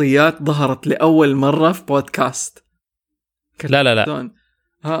شخصيات ظهرت لأول مرة في بودكاست. لا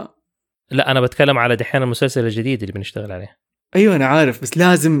ها لا أنا بتكلم على دحين المسلسل الجديد اللي بنشتغل عليه. أيوة أنا عارف، بس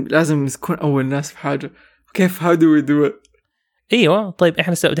لازم تكون أول ناس في حاجة. كيف how do we do it؟ أيوة طيب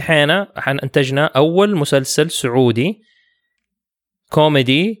إحنا دحين أنتجنا أول مسلسل سعودي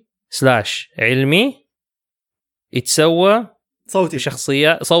كوميدي / علمي يتسوى صوتي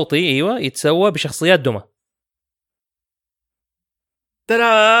بشخصيات صوتي. ايوه يتسوى بشخصيات دمى.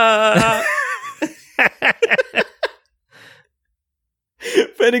 ترى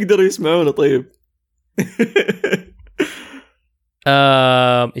فين يقدروا يسمعونا؟ طيب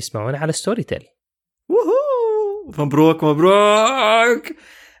يسمعونا على ستوري تيل. مبروك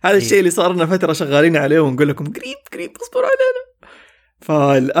هذا الشيء اللي صار لنا فترة شغالين عليه ونقول لكم قريب اصبروا علينا.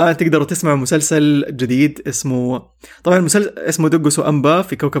 فالآن تقدروا تسمعوا مسلسل جديد اسمه، طبعا المسلسل اسمه دقس وأنبا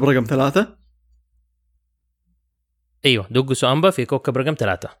في كوكب رقم 3. ايوه دقس وأنبا في كوكب رقم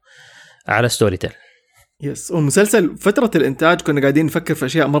 3 على ستوري تيل. يس. ومسلسل فترة الإنتاج كنا قاعدين نفكر في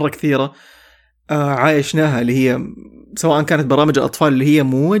أشياء مرة كثيرة عايشناها، اللي هي سواء كانت برامج الأطفال اللي هي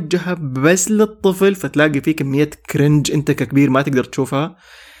موجهة بس للطفل فتلاقي فيه كمية كرنج أنت ككبير ما تقدر تشوفها،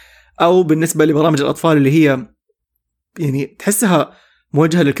 أو بالنسبة لبرامج الأطفال اللي هي يعني تحسها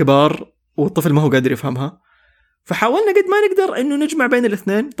موجهة للكبار والطفل ما هو قادر يفهمها. فحاولنا قد ما نقدر إنه نجمع بين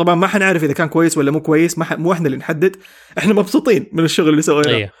الاثنين. طبعا ما حنعرف إذا كان كويس ولا مو كويس، مو إحنا اللي نحدد. إحنا مبسوطين من الشغل اللي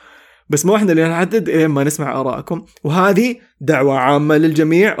سويناه أيه. بس مو إحنا اللي نحدد إلى ما نسمع آراءكم. وهذه دعوة عامة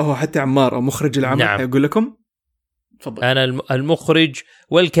للجميع. أو حتى عمار أو مخرج العمل نعم. يقول لكم تفضل. أنا المخرج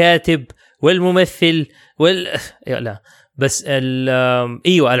والكاتب والممثل لا بس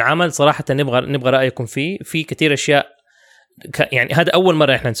أيوة العمل صراحة نبغى رأيكم فيه. في كتير أشياء يعني هذا أول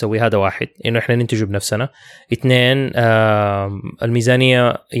مرة إحنا نسوي. هذا واحد إنه إحنا ننتجه بنفسنا. 2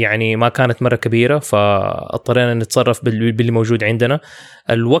 الميزانية يعني ما كانت مرة كبيرة فاضطرينا نتصرف باللي موجود عندنا.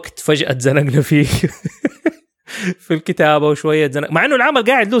 الوقت فجأة تزنقنا فيه في الكتابة وشوية زنق، مع إنه العمل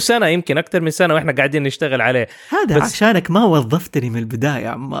قاعد له سنة يمكن أكثر من سنة وإحنا قاعدين نشتغل عليه. هذا عشانك ما وظفتني من البداية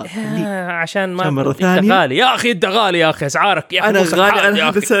عمار. عشان ما مرة أنت ثانية غالي يا أخي. أنت غالي يا أخي أسعارك يا أخي. أنا غالي أنا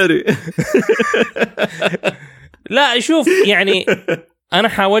هذا سعري. لا شوف يعني أنا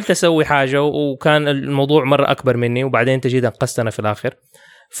حاولت أسوي حاجة وكان الموضوع مرة أكبر مني وبعدين أنت جيت أنقذتنا في الآخر.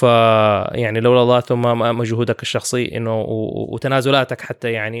 يعني لولا الله ثم مجهودك الشخصي إنه وتنازلاتك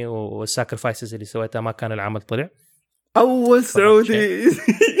حتى يعني والساكرفايسز اللي سويتها ما كان العمل طلع. أول سعودي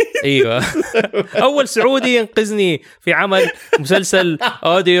ايوه اول سعودي ينقذني في عمل مسلسل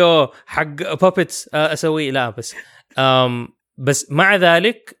اوديو حق بابتس اسوي. لا بس مع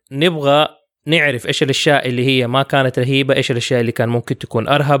ذلك نبغى نعرف ايش الاشياء اللي هي ما كانت رهيبه، ايش الاشياء اللي كان ممكن تكون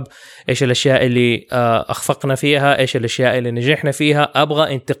ارهب، ايش الاشياء اللي اخفقنا فيها، ايش الاشياء اللي نجحنا فيها.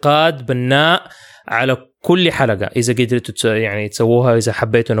 ابغى انتقاد بناء على كل حلقه اذا قدرتوا يعني تسووها، اذا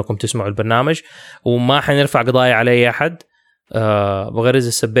حبيتوا انكم تسمعوا البرنامج. وما حنرفع قضايا على اي احد بغير اذا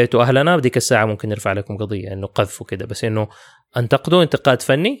سبيتوا اهلنا بديك الساعه ممكن نرفع لكم قضيه انه قذف وكده، بس انه انتقدوا انتقاد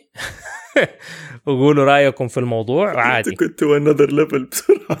فني وقولوا رايكم في الموضوع عادي. كنتوا another level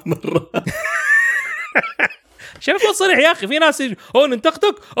بسرعه مره. عشان اكون صريح يا اخي، في ناس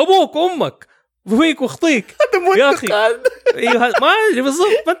ننتقدك ابوك وامك وفيك واخطيك يا اخي. ايوه ما ادري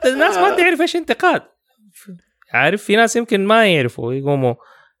بالضبط، انت الناس ما تعرف ايش انتقاد. عارف في ناس يمكن ما يعرفوا يقوموا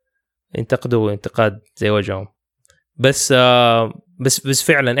ينتقدوا انتقاد زي وجههم. بس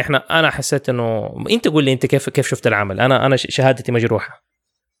فعلا انا حسيت انه انت قول لي انت كيف شفت العمل. انا شهادتي مجروحه.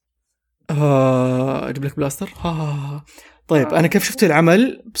 اجيب لك بلاستر. طيب انا كيف شفت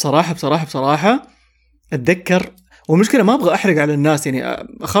العمل؟ بصراحه اتذكر، والمشكله ما ابغى احرق على الناس، يعني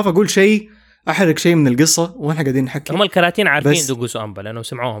اخاف اقول شيء احرق شيء من القصه واحنا قاعدين نحكي. هم الكراتين عارفين دوغوس امبا لانه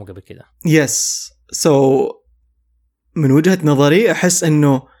سمعوهم قبل كده. يس من وجهه نظري احس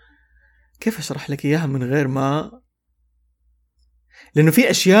انه كيف اشرح لك اياها من غير ما، لانه في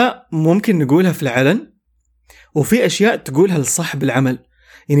اشياء ممكن نقولها في العلن وفي اشياء تقولها لصاحب بالعمل.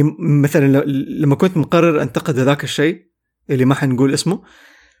 يعني مثلا لما كنت مقرر انتقد ذاك الشيء اللي ما حنقول اسمه،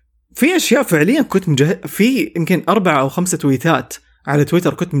 في اشياء فعليا كنت في يمكن 4 أو 5 تويتات على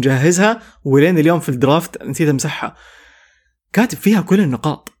تويتر كنت مجهزها ولين اليوم في الدرافت نسيت امسحها، كاتب فيها كل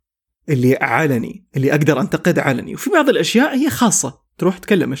النقاط اللي علني اللي اقدر انتقد علني، وفي بعض الاشياء هي خاصه تروح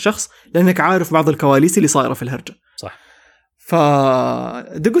تكلم الشخص لانك عارف بعض الكواليس اللي صايره في الهرجه. صح.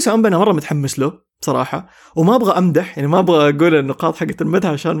 فدقوس أمبا أنا مرة متحمس له بصراحة، وما أبغى أمدح، يعني ما أبغى أقول النقاط حقت المدح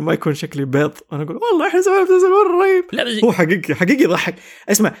عشان ما يكون شكلي بيض وأنا أقول والله إحنا سوينا مسلسل مرة رهيب. هو حقيقي يضحك.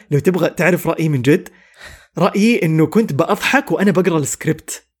 اسمع، لو تبغى تعرف رأيي من جد، رأيي إنه كنت بأضحك وأنا بقرأ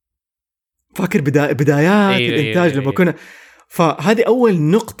السكريبت. فاكر بدايات الإنتاج لما كنا، فهذه أول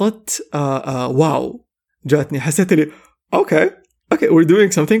نقطة واو جاتني، حسيت لي أوكي we're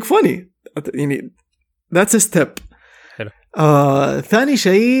doing something funny، يعني that's a step. ثاني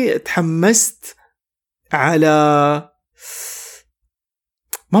شيء تحمست على،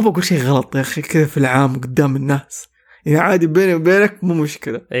 ما بقول شيء غلط يا أخي كذا في العام قدام الناس، يعني عادي بيني وبينك مو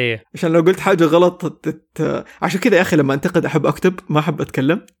مشكلة. إيه. عشان لو قلت حاجة غلط عشان كذا يا أخي لما أنتقد أحب أكتب، ما أحب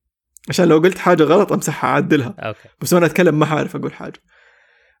أتكلم، عشان لو قلت حاجة غلط أمسحها أعدلها. أوكي. بس وأنا أتكلم ما أعرف أقول حاجة.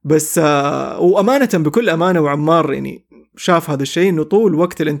 بس وأمانة بكل أمانة، وعمار يعني شاف هذا الشيء إنه طول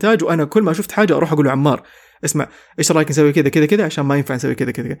وقت الإنتاج وأنا كل ما شفت حاجة أروح أقول له عمار اسمع إيش رأيك نسوي كذا كذا كذا عشان ما ينفع نسوي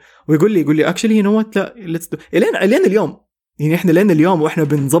كذا كذا، ويقول لي actually you know what لا let's do. لين اليوم، يعني إحنا لين اليوم وإحنا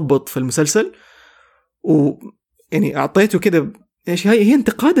بنضبط في المسلسل، ويعني أعطيته كذا إيش هي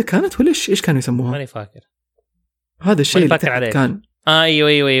انتقادة كانت ولا إيش كانوا يسموها؟ ماني فاكر هذا الشيء اللي كان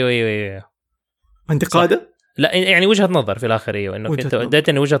أيوه انتقادة. لا يعني وجهة نظر في الآخر، أيوه إنه أنت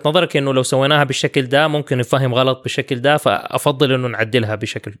اديتني وجهة نظرك إنه لو سويناها بالشكل ده ممكن نفهم غلط بالشكل ده، فأفضل إنه نعدلها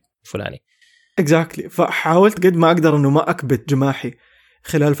بشكل فلاني. exactly. فحاولت قد ما أقدر إنه ما أكبت جماحي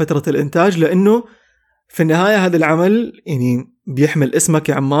خلال فترة الإنتاج، لأنه في النهاية هذا العمل يعني بيحمل اسمك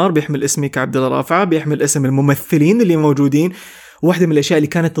يا عمار، بيحمل اسمي كعبد الله رافعة، بيحمل اسم الممثلين اللي موجودين. واحدة من الأشياء اللي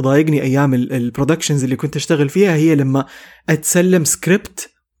كانت تضايقني أيام البرودكشنز اللي كنت أشتغل فيها هي لما أتسلم سكريبت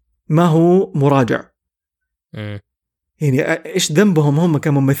ما هو مراجع. يعني إيش ذنبهم هم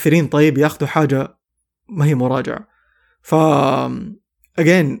كممثلين طيب ياخدوا حاجة ما هي مراجع؟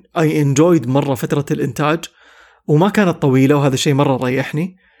 again I enjoyed مرة فترة الإنتاج، وما كانت طويلة، وهذا الشيء مرة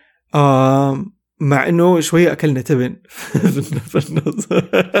ريحني. مع إنه شوية أكلنا تبن في النص.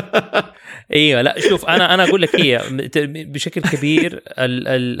 أيوة لا شوف أنا أقول لك هي بشكل كبير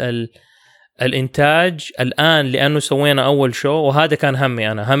الإنتاج الآن، لأنه سوينا أول شو وهذا كان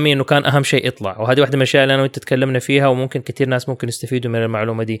همي إنه كان أهم شيء يطلع، وهذه واحدة من الأشياء اللي أنا وأنت تكلمنا فيها، وممكن كتير ناس ممكن يستفيدوا من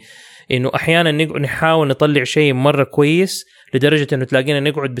المعلومة دي، إنه أحيانا نحاول نطلع شيء مرة كويس لدرجة إنه تلاقينا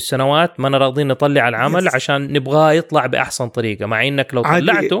نقعد بالسنوات ما راضين نطلع العمل عشان نبغاه يطلع بأحسن طريقة، مع إنك لو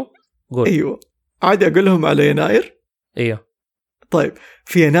طلعته قول. أيوة عادي أقول لهم على يناير. أيوة طيب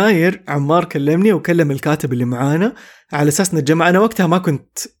في يناير عمار كلمني وكلم الكاتب اللي معانا على أساس نتجمع. أنا وقتها ما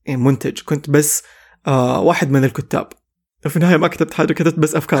كنت منتج، كنت بس واحد من الكتاب، في النهاية ما كتبت حاجة، كتبت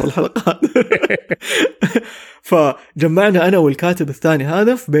بس أفكار الحلقات. فجمعنا أنا والكاتب الثاني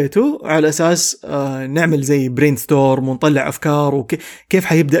هذا في بيته على أساس نعمل زي برين ستورم ونطلع أفكار وكيف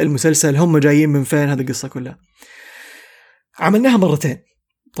حيبدأ المسلسل، هم جايين من فين، هذه القصة كلها. عملناها مرتين.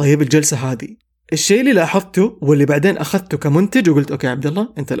 طيب الجلسة هذه الشيء اللي لاحظته واللي بعدين أخذته كمنتج وقلت أوكي عبد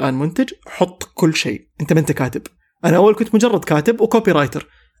الله أنت الآن منتج، حط كل شيء، أنت ما أنت كاتب. أنا أول كنت مجرد كاتب وكوبي رايتر،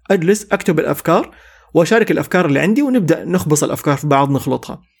 أجلس أكتب الأفكار وأشارك الأفكار اللي عندي ونبدأ نخبص الأفكار في بعض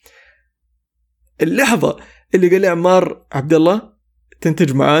نخلطها. اللحظة اللي قال لي عمار عبد الله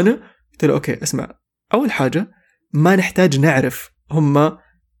تنتج معانا، قلت له أوكي اسمع، أول حاجة ما نحتاج نعرف هم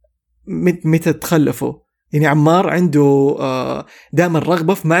متى تخلفوا، يعني عمار عنده دائما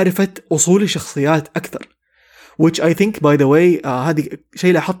رغبة في معرفة أصول الشخصيات أكثر، which I think by the way هذه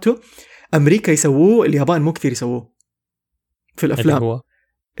شيء لاحظته أمريكا يسووه، اليابان مو كثير يسووه في الأفلام،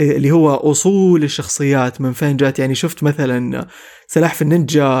 اللي هو أصول الشخصيات من فين جات. يعني شفت مثلا سلاح في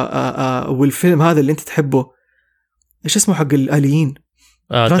النينجا والفيلم هذا اللي أنت تحبه إيش اسمه حق الآليين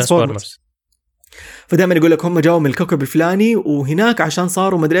ترانسفورمرز، فدائما يقول لك هم جاوا من الكوكب الفلاني وهناك عشان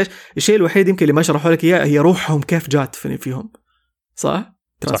صاروا ما ادري ايش. الشيء الوحيد يمكن اللي ما شرحوا لك اياه هي روحهم كيف جات فيهم، صح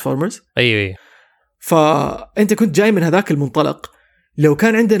ترانسفورمرز. ايوه فانت كنت جاي من هذاك المنطلق، لو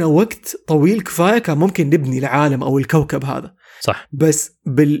كان عندنا وقت طويل كفايه كان ممكن نبني العالم او الكوكب هذا، صح. بس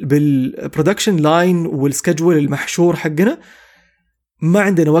بالبرودكشن لاين والسكجول المحشور حقنا ما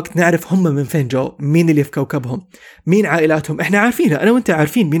عندنا وقت نعرف هم من فين جو، مين اللي في كوكبهم، مين عائلاتهم. احنا عارفينها، انا وانت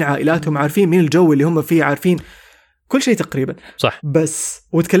عارفين مين عائلاتهم، عارفين مين الجو اللي هم فيه، عارفين كل شيء تقريبا. صح. بس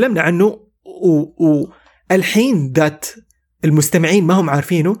وتكلمنا عنه والحين ذات المستمعين ما هم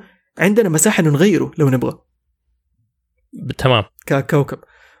عارفينه، عندنا مساحة نغيره لو نبغى. تمام. ككوكب.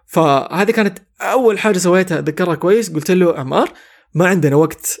 فهذه كانت أول حاجة سويتها أتذكرها كويس. قلت له عمار ما عندنا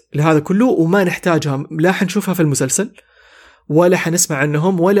وقت لهذا كله وما نحتاجها، لا حنشوفها في المسلسل ولا حنسمع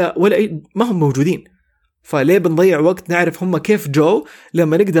عنهم ولا أي، ما هم موجودين. فليه بنضيع وقت نعرف هم كيف جو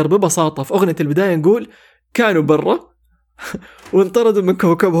لما نقدر ببساطة في أغنية البداية نقول كانوا برا وانطردوا من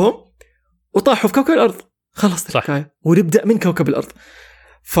كوكبهم وطاحوا في كوكب الأرض، خلص الحكاية ونبدأ من كوكب الأرض.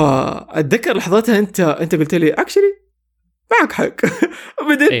 فأتذكر لحظاتها أنت قلت لي أكشلي معك حق.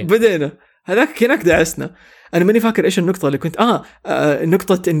 بدينا هذاك هناك دعسنا. أنا ماني فاكر إيش النقطة اللي كنت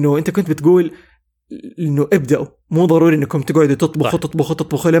نقطة إنه أنت كنت بتقول إنه ابدأوا، مو ضروري إنكم تقعدوا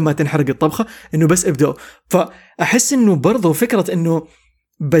تطبخوا لما تنحرق الطبخة، إنه بس ابدأوا. فأحس إنه برضو فكرة إنه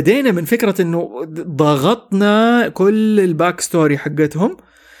بدينا من فكرة إنه ضغطنا كل الباك ستوري حقتهم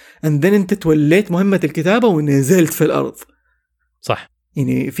and then أنت توليت مهمة الكتابة ونزلت في الأرض. صح.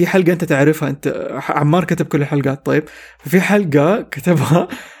 يعني في حلقة أنت تعرفها، أنت عمار كتب كل الحلقات. طيب في حلقة كتبها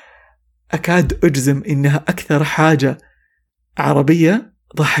أكاد أجزم إنها أكثر حاجة عربية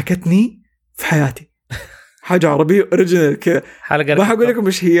ضحكتني في حياتي. حاجة عربية أوريجينال حلقة ما حقول لكم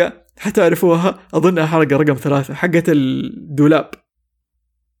إيش هي حتعرفوها، أظنها حلقة رقم 3 حقة الدولاب.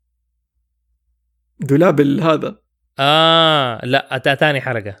 دولاب هذا لا ثاني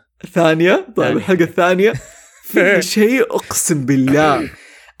حلقة الثانية. طيب الحلقة الثانية في شيء أقسم بالله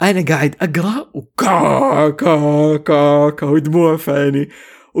أنا قاعد أقرأ وكا ودموع في عيني.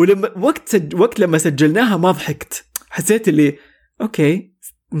 ولما وقت لما سجلناها ما ضحكت، حسيت اللي أوكي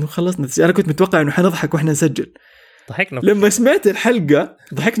إنه خلصنا. أنا كنت متوقع إنه حنضحك وإحنا نسجل. ضحكنا لما سمعت الحلقة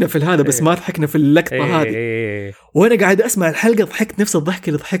ضحكنا في هذا بس ما ضحكنا في اللقطة هذه. وأنا قاعد أسمع الحلقة ضحكت نفس الضحك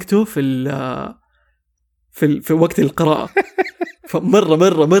اللي ضحكته في وقت القراءة.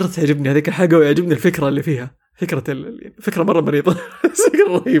 فمرة تعجبني هذيك الحلقة ويعجبني الفكرة اللي فيها. فكرة مرة مريضة. فكرة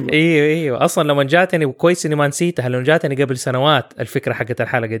رهيبة. ايوه اصلا لما جاتني وكويس اني ما نسيتها، لانه جاتني قبل سنوات الفكرة حقت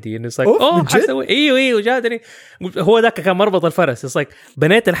الحلقة دي انه صاير حسوي ايوه جاتني. هو ذاك كان مربط الفرس. صاير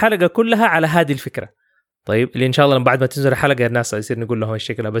بنيت الحلقة كلها على هذه الفكرة. طيب اللي ان شاء الله بعد ما تنزل الحلقة الناس يصير نقول لهم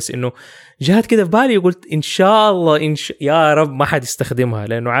الشكل، بس انه جات كده في بالي وقلت ان شاء الله يا رب ما حد يستخدمها،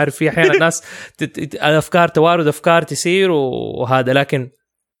 لانه عارف في احيانا الناس افكار توارد افكار تصير وهذا. لكن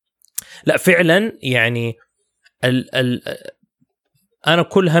لا فعلا يعني أنا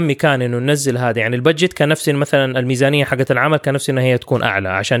كل همي كان إنه ننزل هذا. يعني البادجت كان نفسي مثلا الميزانية حقت العمل كان نفسي إنها هي تكون أعلى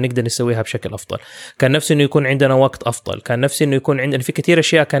عشان نقدر نسويها بشكل أفضل. كان نفسي إنه يكون عندنا وقت أفضل. كان نفسي إنه يكون عندنا في كثير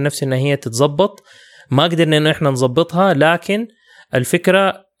أشياء كان نفسي إنها هي تتزبط، ما قدرنا إنه إحنا نزبطها. لكن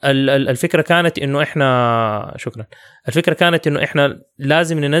الفكرة كانت إنه إحنا الفكرة كانت إنه إحنا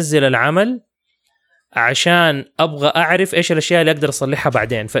لازم ننزل العمل عشان أبغى أعرف إيش الأشياء اللي أقدر أصلحها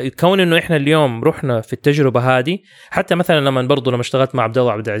بعدين. فكون إنه إحنا اليوم رحنا في التجربة هذه، حتى مثلا لما اشتغلت مع عبد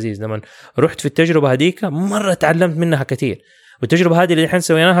الله عبد العزيز، لما رحت في التجربة هذيك مرة تعلمت منها كثير. والتجربة هذه اللي الحين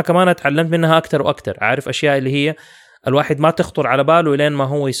سويناها كمان تعلمت منها أكتر وأكتر. عارف أشياء اللي هي الواحد ما تخطر على باله لين ما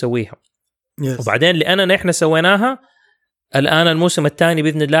هو يسويها. yes. وبعدين لأننا إحنا سويناها الآن الموسم الثاني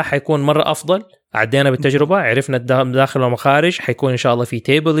بإذن الله حيكون مرة أفضل. عدينا بالتجربة، عرفنا الداخل والمخارج، حيكون إن شاء الله في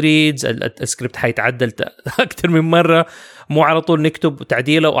تيبل ريدز، السكريبت حيتعدل أكتر من مرة، مو على طول نكتب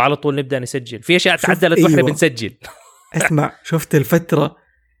تعديله وعلى طول نبدأ نسجل. في أشياء تعدلت وإحنا بنسجل. اسمع، شفت الفترة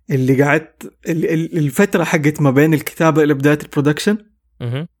اللي قعدت الفترة حقت ما بين الكتابة إلى بداية البرودكشن؟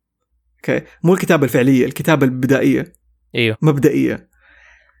 اوكي، مو الكتابة الفعلية، الكتابة البدائية. ايوه مبدئية.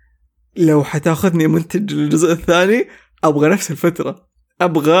 لو حتاخذني منتج الجزء الثاني ابغى نفس الفترة،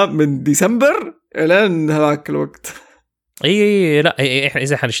 ابغى من ديسمبر الى هذاك الوقت. لا احنا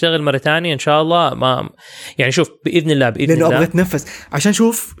اذا حنشتغل مرة تانية ان شاء الله ما يعني شوف باذن الله لانه ابغى اتنفس عشان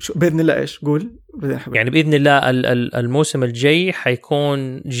شوف باذن الله ايش قول يعني باذن الله الموسم الجاي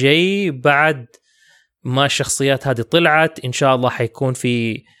حيكون جاي بعد ما الشخصيات هذه طلعت. ان شاء الله حيكون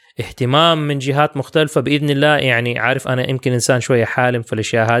في اهتمام من جهات مختلفة بإذن الله. يعني عارف أنا يمكن إنسان شوية حالم في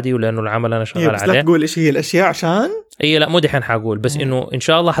الأشياء هذه، ولأنه العمل أنا شغال عليه. لا تقول إيش هي الأشياء عشان لا مو دحين حقول، بس إنه إن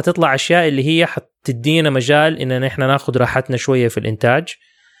شاء الله حتطلع أشياء اللي هي حتدينا مجال إننا إحنا ناخد راحتنا شوية في الإنتاج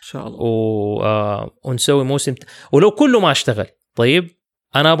إن شاء الله، ونسوي موسم ولو كله ما اشتغل. طيب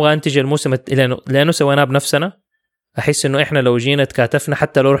أنا أبغى أنتج الموسم لأنه سويناه بنفسنا. أحس إنه إحنا لو جينا تكاتفنا،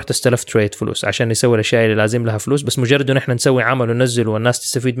 حتى لو رحت استلفت شوية فلوس عشان نسوي الأشياء اللي لازم لها فلوس، بس مجرد إنه إحنا نسوي عمل وننزله والناس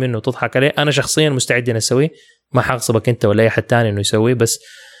تستفيد منه وتضحك عليه، أنا شخصيا مستعد إن أسويه. ما حغصبك أنت ولا أي حد تاني إنه يسويه، بس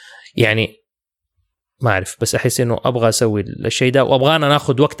يعني ما أعرف، بس أحس إنه أبغى أسوي الشيء ده وأبغانا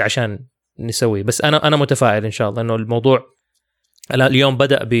ناخد وقت عشان نسوي. بس أنا متفائل إن شاء الله إنه الموضوع اليوم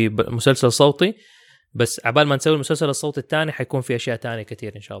بدأ بمسلسل صوتي، بس عبال ما نسوي المسلسل الصوتي الثاني حيكون في أشياء تانية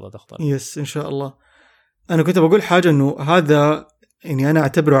كتير إن شاء الله تختار. يس إن شاء الله. أنا كنت بقول حاجة إنه هذا يعني أنا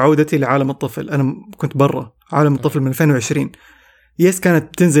أعتبره عودتي لعالم الطفل. أنا كنت برا عالم الطفل من 2020. يس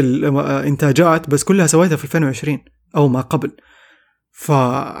كانت تنزل إنتاجات بس كلها سويتها في 2020 أو ما قبل.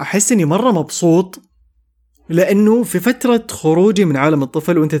 فأحس إني مرة مبسوط لأنه في فترة خروجي من عالم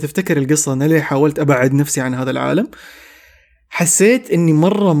الطفل، وأنت تفتكر القصة أنا ليه حاولت أبعد نفسي عن هذا العالم، حسيت إني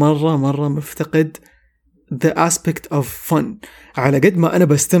مرة مفتقد the aspect of fun. على قد ما أنا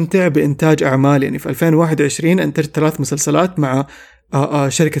بستمتع بإنتاج أعمال، يعني في 2021 أنتجت 3 مسلسلات مع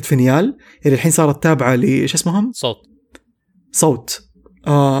شركة فينيال اللي الحين صارت تابعة لإيش اسمهم؟ صوت.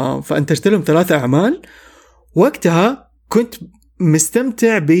 فأنتجت لهم 3 أعمال. وقتها كنت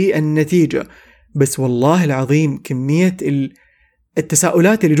مستمتع بالنتيجة، بس والله العظيم كمية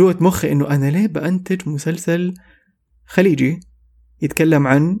التساؤلات اللي جوة مخي إنه أنا ليه بأنتج مسلسل خليجي يتكلم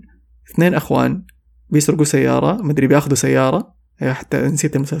عن 2 أخوان بيسرقوا سيارة، مدري بياخدوا سيارة، حتى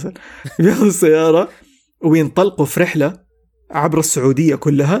نسيت المسلسل، بياخدوا السيارة وينطلقوا في رحلة عبر السعودية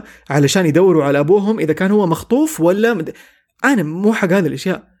كلها علشان يدوروا على أبوهم إذا كان هو مخطوف ولا أنا مو حق هذه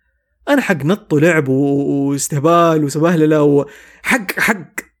الأشياء. أنا حق نط ولعب واستهبال وسبهللة وحق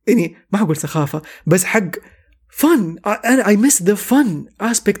يعني ما أقول سخافة، بس حق fun. أنا I miss the fun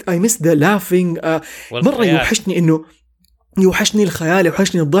aspect, I miss the laughing. مرة يوحشني إنه يوحشني الخيال،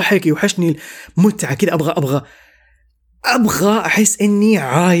 يوحشني الضحك، يوحشني المتعة كده. أبغى أحس إني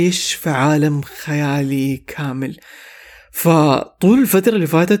عايش في عالم خيالي كامل. فطول الفترة اللي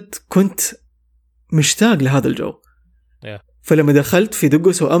فاتت كنت مشتاق لهذا الجو. فلما دخلت في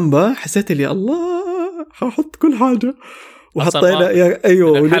دقس وأنبا حسيت لي الله هحط كل حاجة، وحطينا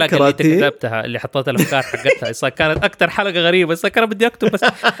ايوه الحلقه اللي كتبتها اللي حطيت الافكار حقتها كانت اكثر حلقه غريبه، بس كان بدي اكتب بس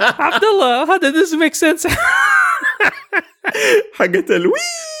عبد الله هذا this makes sense حقت الوي.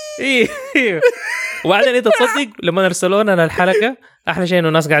 ايوه وبعدين انت تصدق لما ارسلونا الحلقه احلى شيء انه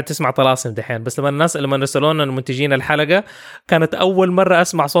الناس قاعده تسمع طلاسم دحين، بس لما ارسلونا المنتجين الحلقه كانت اول مره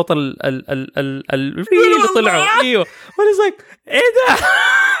اسمع صوت اللي طلعوا. ايوه وانا زيك ايه ده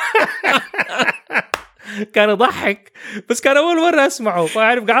كان يضحك، بس كان أول مرة أسمعه،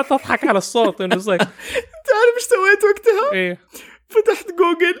 فأعرف قعدت أضحك على الصوت إنه زي تعرف إيش سويت وقتها؟ إيه؟ فتحت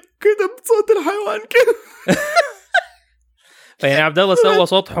جوجل كتبت صوت الحيوان كده. فيعني عبد الله سوى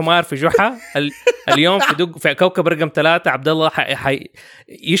صوت حمار في جحا. اليوم في كوكب رقم 3 عبد الله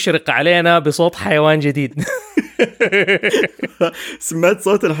يشرق علينا بصوت حيوان جديد. سمعت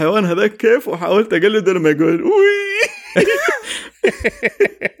صوت الحيوان هذاك كيف وحاولت أقلده لما يقول وي.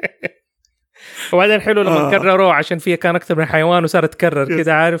 وبعدين حلو لما كرروا عشان فيها كان أكثر من حيوان وصارت تكرر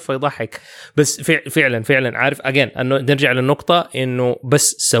كده عارف، فيضحك. بس فعلا عارف أجين أنه نرجع للنقطة إنه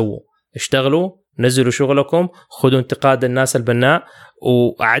بس سووا اشتغلوا نزلوا شغلكم، خذوا انتقاد الناس البناء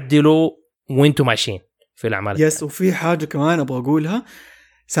وعدلوا وانتم ماشيين في الأعمال. يس وفي حاجة كمان أبغى أقولها،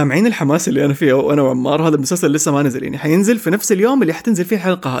 سامعين الحماس اللي أنا فيه وأنا وعمار؟ هذا المسلسل لسه ما نزل، يعني حينزل في نفس اليوم اللي حتنزل فيه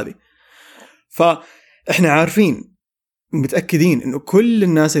الحلقة هذه. فإحنا عارفين متأكدين إنه كل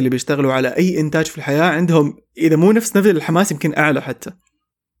الناس اللي بيشتغلوا على أي إنتاج في الحياة عندهم إذا مو نفس الحماس يمكن أعلى حتى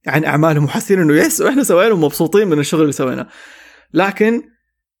عن أعمالهم، وحاسين إنه يس وإحنا سوينا ومبسوطين من الشغل اللي سويناه. لكن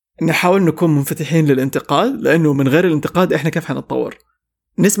نحاول نكون منفتحين للانتقاد، لأنه من غير الانتقاد إحنا كيف حنتطور؟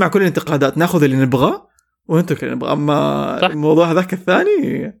 نسمع كل الانتقادات، ناخذ اللي نبغاه وانتو اللي نبغاه. أما الموضوع هذاك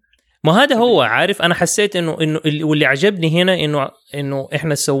الثاني ما هذا هو عارف. أنا حسيت إنه واللي عجبني هنا إنه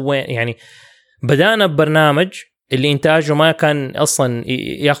إحنا سوينا يعني بدأنا ببرنامج اللي إنتاجه ما كان أصلا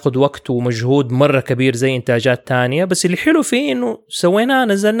يأخذ وقت ومجهود مرة كبير زي إنتاجات تانية، بس اللي حلو فيه إنه سويناه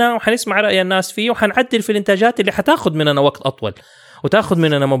نزلناه وحنسمع رأي الناس فيه وحنعدل في الإنتاجات اللي حتاخذ مننا وقت أطول وتاخذ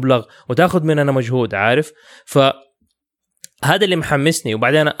مننا مبلغ وتاخذ مننا مجهود عارف. فهذا اللي محمسني.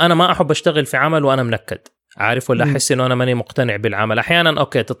 وبعدين أنا ما أحب أشتغل في عمل وأنا منكد عارف، ولا أحس إنه أنا ماني مقتنع بالعمل. أحيانا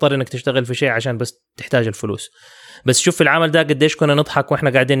أوكي تضطر إنك تشتغل في شيء عشان بس تحتاج الفلوس، بس شوف في العمل ده قديش كنا نضحك واحنا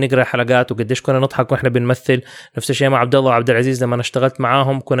قاعدين نقرا حلقات، وقديش كنا نضحك واحنا بنمثل. نفس الشيء مع عبد الله وعبد العزيز لما انا اشتغلت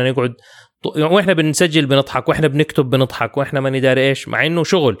معاهم كنا نقعد واحنا بنسجل بنضحك واحنا بنكتب بنضحك واحنا ما نداري ايش، مع انه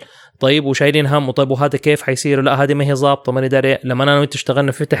شغل طيب وشايلين هم. وطيب وهذا كيف حيصير؟ لا هذه ما هي ضابطه ما نداري. لما انا وانت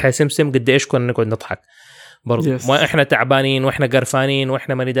اشتغلنا في فتح يا سمسم قد ايش كنا نقعد نضحك برضه واحنا تعبانين واحنا قرفانين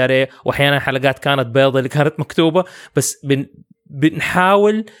واحنا ما نداري. واحيانا حلقات كانت بيضة اللي كانت مكتوبه، بس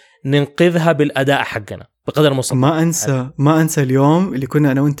بنحاول ننقذها بالاداء حقنا بقدر المستطاع. ما انسى اليوم اللي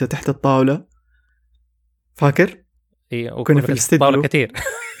كنا انا وانت تحت الطاوله، فاكر؟ كنا في الاستوديو كثير.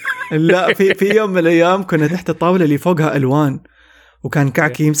 لا في يوم من الايام كنا تحت الطاوله اللي فوقها الوان، وكان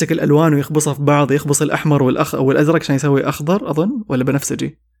كعكي يمسك الالوان ويخبصها في بعض، يخبص الاحمر والازرق عشان يسوي اخضر اظن ولا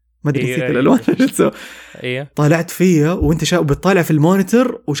بنفسجي، ما ادري نسيت الالوان ايش تسوي. طالعت فيا وانت بتطالع في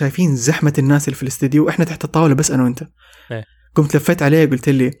المونيتور وشايفين زحمه الناس اللي في الاستديو، واحنا تحت الطاوله بس انا وانت. قمت لفيت عليه قلت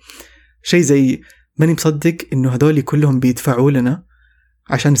لي شيء زي ماني مصدق انه هذول كلهم بيدفعوا لنا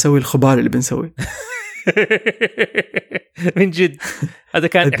عشان نسوي الخبال اللي بنسوي. من جد هذا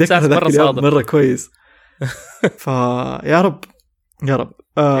كان احساس مره صادق، مره كويس. فيا رب يا رب.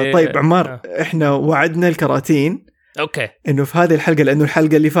 طيب عمار، احنا وعدنا الكراتين اوكي انه في هذه الحلقه، لانه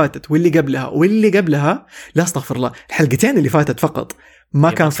الحلقه اللي فاتت واللي قبلها لا استغفر الله، الحلقتين اللي فاتت فقط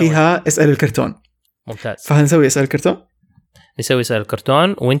ما كان فيها اسال الكرتون. ممتاز. فهنسوي اسال الكرتون، نسوي اسال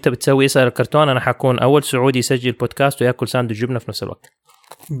الكرتون، وانت بتسوي اسال الكرتون. انا حكون اول سعودي يسجل بودكاست وياكل ساندويتش جبنه في نفس الوقت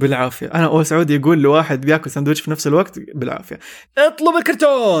بالعافيه. انا اول سعودي يقول لواحد بياكل ساندويتش في نفس الوقت بالعافيه. اطلب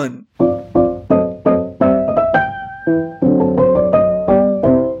الكرتون.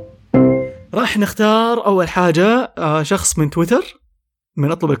 راح نختار اول حاجه شخص من تويتر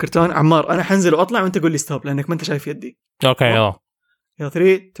من اطلب الكرتون. عمار انا حنزل واطلع وانت قول لي ستوب لانك ما انت شايف يدي. اوكي يا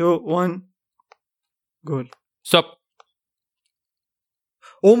 3 2 1 قول ستوب.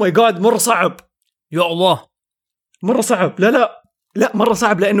 اوه ماي جاد مره صعب يا الله، مره صعب. لا مره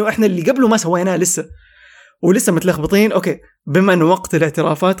صعب لانه احنا اللي قبله ما سويناه لسه ولسه متلخبطين. اوكي بما انه وقت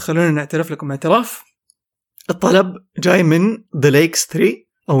الاعترافات خلونا نعترف لكم اعتراف. الطلب جاي من The Lakes 3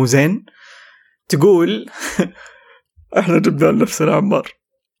 او زين، تقول احنا جبنا لنفسنا عمار.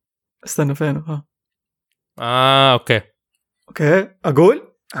 استنى فينه اوكي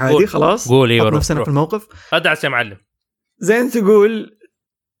اقول عادي قول. خلاص قول حط نفسنا في الموقف. ادعس يا معلم. زين تقول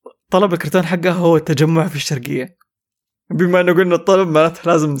طلب الكرتون حقه هو التجمع في الشرقية. بما انه قلنا الطلب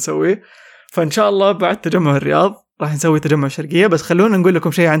معناته لازم نسويه، فان شاء الله بعد تجمع الرياض راح نسوي تجمع الشرقية. بس خلونا نقول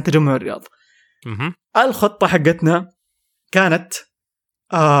لكم شيء عن تجمع الرياض. الخطة حقتنا كانت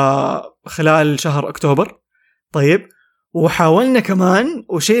خلال شهر أكتوبر. طيب وحاولنا كمان،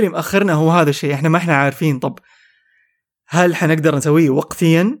 وشيء اللي مأخرنا هو هذا الشيء، احنا ما احنا عارفين طب هل حنقدر نسويه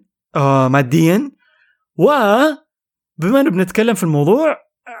وقتيا ماديا. وبما انه بنتكلم في الموضوع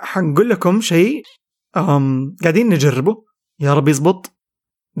حنقول لكم شيء قاعدين نجربه، يا رب يزبط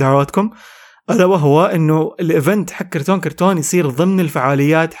دعواتكم. ألا وهو انه الايفنت حق كرتون يصير ضمن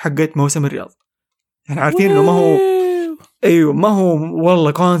الفعاليات حقت موسم الرياض. يعني عارفين انه ما هو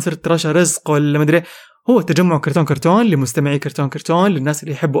والله كونسرت رشا رزق ولا ما ادري، هو تجمع كرتون لمستمعي كرتون للناس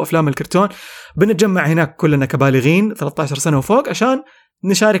اللي يحبوا افلام الكرتون. بنتجمع هناك كلنا كبالغين 13 سنه وفوق عشان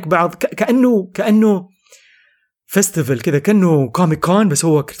نشارك بعض كانه فيستيفال كذا، كانه كوميك كون بس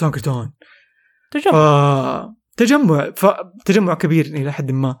هو كرتون تجمع كبير الى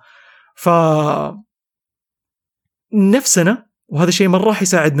حد ما. نفسنا، وهذا الشيء مرة راح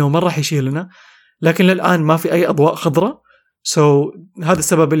يساعدنا ومرة راح يشيلنا، لكن للآن ما في أي أضواء خضراء. هذا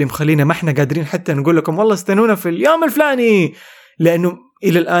السبب اللي مخلينا ما احنا قادرين حتى نقول لكم والله استنونا في اليوم الفلاني، لأنه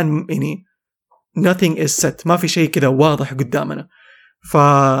إلى الآن يعني nothing is set، ما في شيء كذا واضح قدامنا.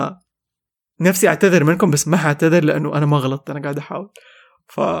 نفسي أعتذر منكم بس ما حاعتذر لأنه أنا ما غلطت، أنا قاعد أحاول.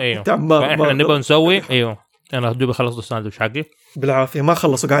 احنا نبغى نسوي انا دوبي خلصت الساندويتش حقي بالعافيه، ما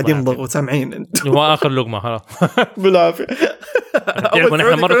خلصوا قاعدين نضغط سامعين انت. هو اخر لقمه خلاص بالعافيه.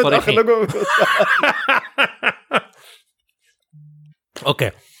 احنا مره صريحين.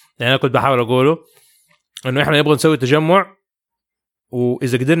 اوكي انا كنت بحاول اقوله انه احنا نبغى نسوي تجمع،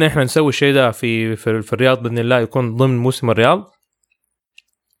 واذا قدرنا احنا نسوي الشيء ده في الرياض باذن الله يكون ضمن موسم الرياض،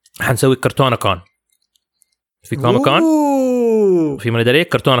 حنسوي كرتونه كان في كوميكون في مدريد.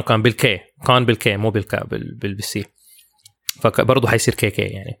 كرتونه كان بالكي، كان بالكي مو بالسي، فبرضه حيصير كي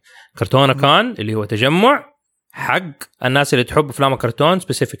يعني. كرتونه كان اللي هو تجمع حق الناس اللي تحب افلام الكرتون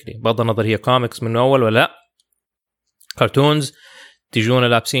سبيسيفيكلي، بغض النظر هي كوميكس من اول ولا لا، كرتونز. تجونا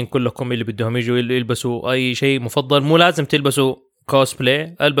لابسين كلكم اللي بدهم يجوا يلبسوا اي شيء مفضل، مو لازم تلبسوا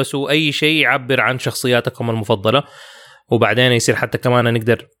كوسبلاي، البسوا اي شيء يعبر عن شخصياتكم المفضله. وبعدين يصير حتى كمان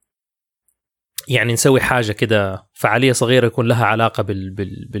نقدر يعني نسوي حاجه كده فعاليه صغيره يكون لها علاقه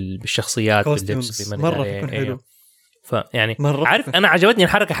بالشخصيات باللبس. مره يكون حلو. فيعني عارف انا عجبتني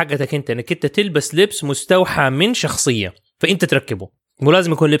الحركه حقتك انت، انك انت تلبس لبس مستوحى من شخصيه فانت تركبه، مو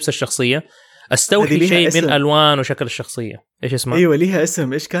لازم يكون لبس الشخصيه، استوحي شيء من الوان وشكل الشخصيه. ايش اسمها؟ ايوه ليها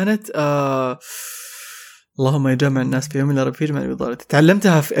اسم. ايش كانت؟ اللهم يجمع الناس في يوم الرب يجمع البضالة.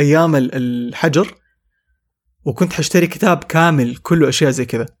 تعلمتها في ايام الحجر، وكنت حاشتري كتاب كامل كله اشياء زي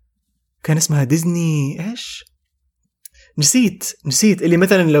كذا. كان اسمها ديزني ايش نسيت اللي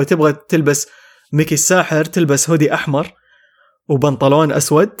مثلا لو تبغى تلبس ميكي الساحر تلبس هودي احمر وبنطلون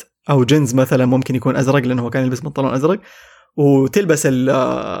اسود، او جينز مثلا ممكن يكون ازرق لانه هو كان يلبس بنطلون ازرق، وتلبس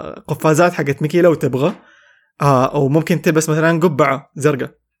القفازات حقت ميكي لو تبغى، او ممكن تلبس مثلا قبعه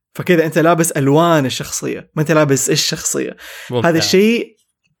زرقاء، فكذا انت لابس الوان الشخصيه، ما انت لابس ايش الشخصيه. هذا الشيء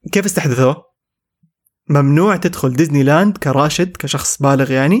كيف استحدثوه؟ ممنوع تدخل ديزني لاند كراشد كشخص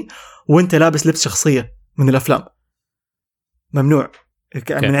بالغ يعني وانت لابس لبس شخصيه من الافلام، ممنوع.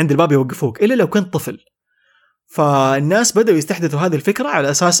 من عند الباب يوقفوك الا لو كنت طفل. فالناس بدأوا يستحدثوا هذه الفكره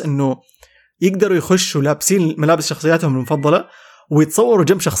على اساس انه يقدروا يخشوا لابسين ملابس شخصياتهم المفضله ويتصوروا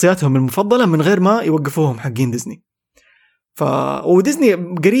جنب شخصياتهم المفضله من غير ما يوقفوهم حقين ديزني. وديزني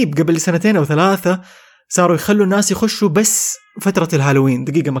قريب قبل 2 أو 3 صاروا يخلوا الناس يخشوا بس فترة الهالوين.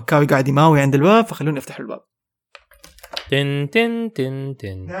 دقيقة مكاوي قاعد يماوي عند الباب فخلوني افتح الباب. تن تن تن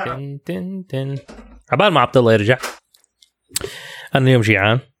تن تن تن تن. عبال ما عبد الله يرجع انا اليوم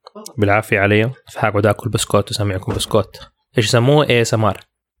جيعان بالعافية علي، فهقعد اكل بسكوت وسمعكم بسكوت. ايش يسموه؟ ايه سمار.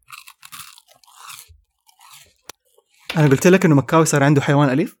 انا قلت لك انه مكاوي صار عنده حيوان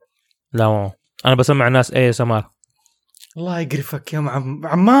اليف. لا انا بسمع الناس ايه سمار. الله يقرفك يا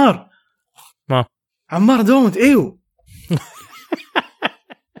عمار. ما عمار دومت ايوه.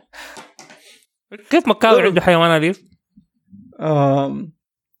 كيف مكاوي عنده حيوان اليف؟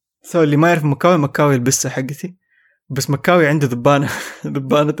 اللي ما يعرف مكاوي البسة حقتي، بس مكاوي عنده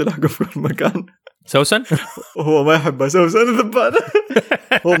ذبانة تلاقوا في كل مكان. سوسن؟ هو ما يحبها سوسن ذبانة.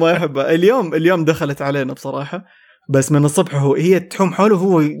 هو ما يحبها. اليوم دخلت علينا بصراحة، بس من الصبح هي تحوم حوله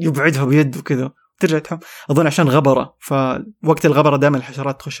وهو يبعدها بيده كذا ترجع تحوم، أظن عشان غبرة، فوقت الغبرة دائما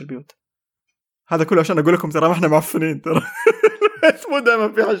الحشرات تخش البيوت. هذا كله عشان أقول لكم ترى ما احنا معفنين ترى. مو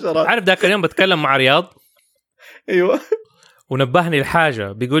دائما في حشرات. عارف ذاك اليوم بتكلم مع رياض ايوه ونبهني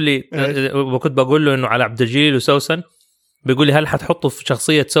الحاجة، بيقول لي وكنت بقول له انه على عبد الجليل وسوسن، بيقول لي هل حتحطوا في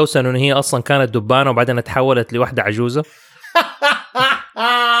شخصية سوسن وان هي اصلا كانت دبانة وبعدين تحولت لوحدة عجوزة؟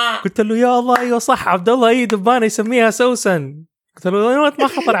 قلت له يا الله ايوه صح عبد الله، هي دبانة يسميها سوسن. قلت له ما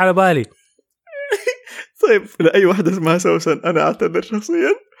خطر على بالي. طيب لأي واحدة اسمها سوسن أنا أعتذر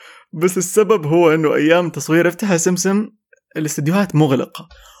شخصيا، بس السبب هو إنه أيام تصوير افتح سمسم الاستديوهات مغلقة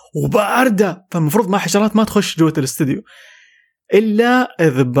وباردة، فالمفروض ما حشرات ما تخش جوة الاستديو إلا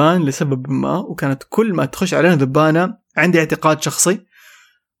الذبان لسبب ما، وكانت كل ما تخش علينا ذبانة عندي اعتقاد شخصي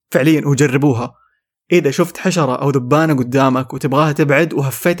فعليا وجربوها، إذا شفت حشرة أو ذبانة قدامك وتبغاها تبعد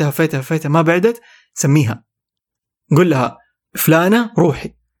وهفيتها ما بعدت سميها، قل لها فلانة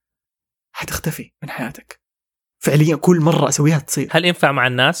روحي، حتختفي من حياتك. فعليا كل مرة أسويها تصير. هل ينفع مع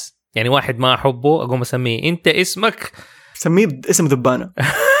الناس؟ يعني واحد ما أحبه أقوم أسميه أنت اسمك، سميه باسم ذبانة.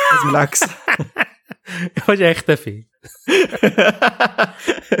 لازم العكس. فجأة يختفي.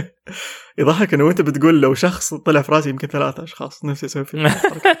 يضحك انه وانت بتقول لو شخص طلع في راسي يمكن 3 أشخاص نفسي اسوي فيه.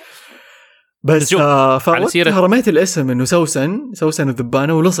 بس رميت الاسم انه سوسن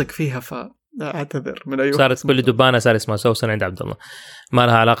الذبانة ولصق فيها، فاعتذر من اي. صارت كل دبانة صار اسمها سوسن عند عبد الله، ما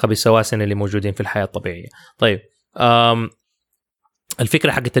لها علاقة بالسواسن اللي موجودين في الحياة الطبيعية. طيب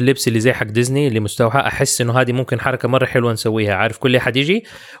الفكرة حقت اللبس اللي زي حق ديزني اللي مستوحى، أحس إنه هذه ممكن حركة مرة حلوة نسويها. عارف كل أحد يجي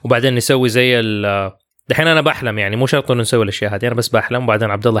وبعدين نسوي زي دحين أنا بحلم، يعني مو شرط إنه نسوي الأشياء هذه، أنا بس بحلم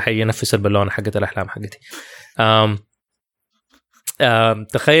وبعدين عبد الله حيجي ينفس البالونة حقت الأحلام حقتي.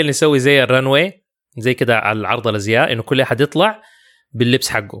 تخيل نسوي زي الرنوي زي كده على العرض الأزياء، إنه كل أحد يطلع باللبس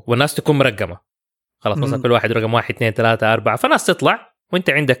حقه والناس تكون مرقمة. خلاص مثلا كل واحد رقم 1 2 3 4، فناس تطلع وأنت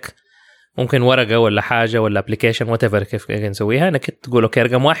عندك ممكن ورقة ولا حاجة ولا ابليكيشن واتيفر كيف نسويها، انك تقول اوكي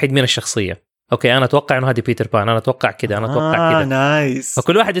رقم 1 من الشخصية، اوكي انا اتوقع انه هذه بيتر بان، انا اتوقع كده، انا اتوقع كده. نايس.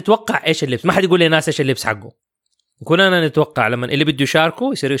 فكل واحد يتوقع ايش اللبس، ما حد يقول للناس ايش اللبس حقه، كلنا نتوقع. لما اللي بده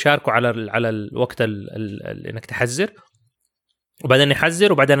يشاركوا يصيروا يشاركوا على الوقت انك تحذر، وبعدين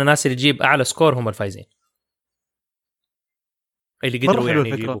يحذر، وبعدين الناس اللي تجيب اعلى سكور هم الفايزين اللي قدروا يعني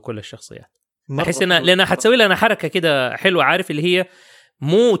يجيبوا كل الشخصيات. احس ان لانها حتسوي لنا حركة كده حلوة، عارف اللي هي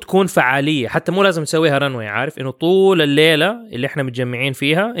مو تكون فعالية، حتى مو لازم تسويها رنوي، عارف انه طول الليلة اللي احنا متجمعين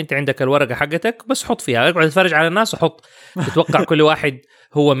فيها انت عندك الورقة حقتك بس حط فيها، اقعد اتفرج على الناس وحط تتوقع كل واحد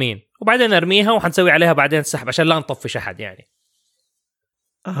هو مين، وبعدين ارميها وحنسوي عليها بعدين سحب عشان لا نطفش احد يعني.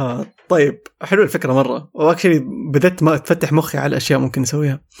 طيب حلو الفكرة مرة، واكشلي بدأت ما تفتح مخي على اشياء ممكن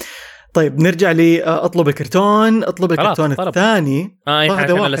نسويها. طيب نرجع لي اطلب الكرتون الثاني.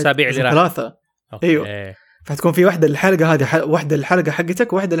 احنا الاسابيع اللي 3 ايوه، فتكون في واحدة للحلقة هذه، واحدة للحلقة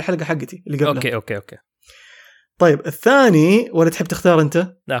حقتك، وواحدة للحلقة حقتي اللي قبلها. اوكي. طيب الثاني ولا تحب تختار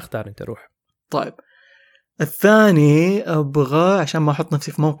انت؟ لا اختار انت، روح. طيب الثاني ابغى عشان ما احط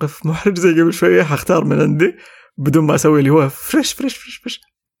نفسي في موقف محرج زي قبل شوية، هختار من عندي بدون ما اسوي اللي هو فريش.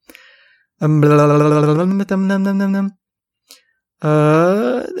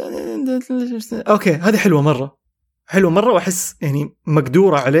 اوكي هذه حلوة مرة واحس يعني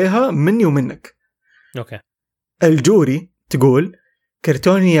مقدورة عليها مني ومنك. اوكي. الجوري تقول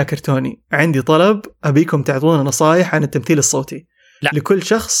كرتوني يا كرتوني، عندي طلب، أبيكم تعطونا نصايح عن التمثيل الصوتي. لا. لكل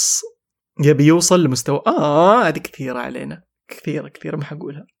شخص يبي يوصل لمستوى هذه كثيرة علينا، كثيرة ما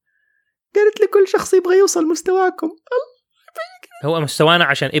حقولها. قالت لكل شخص يبغى يوصل مستواكم. هو مستوانا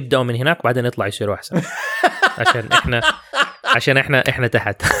عشان يبدأوا من هناك بعدين يطلع يصيروا أحسن. عشان احنا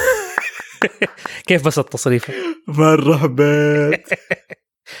تحت. كيف بس التصريف مرة حبيت.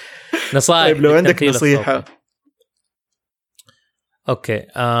 نصائح. طيب لو عندك نصيحة. اوكي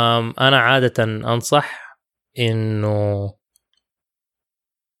انا عادة انصح انه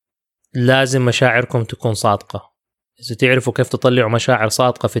لازم مشاعركم تكون صادقة. اذا تعرفوا كيف تطلعوا مشاعر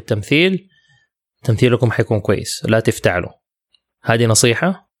صادقة في التمثيل، تمثيلكم حيكون كويس، لا تفتعلوا. هذه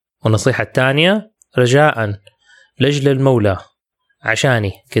نصيحة. والنصيحة الثانية رجاء لجل المولى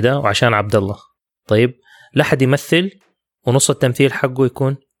عشاني كده وعشان عبد الله، طيب لا حد يمثل ونص التمثيل حقه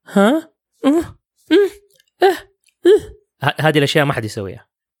يكون هذه الأشياء ما حد يسويها.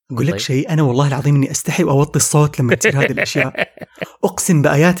 أقول لك شيء، أنا والله العظيم إني أستحي وأوطي الصوت لما تصير هذه الأشياء. أقسم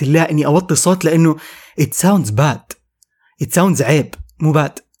بآيات الله إني أوطي الصوت، لأنه it sounds bad، it sounds عيب مو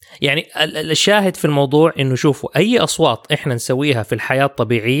باد. يعني الشاهد في الموضوع إنه شوفوا أي أصوات إحنا نسويها في الحياة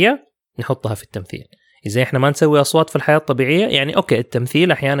الطبيعية نحطها في التمثيل. إذا إحنا ما نسوي أصوات في الحياة الطبيعية، يعني أوكي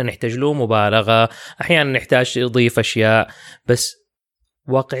التمثيل أحيانا نحتاج له مبالغة، أحيانا نحتاج نضيف أشياء، بس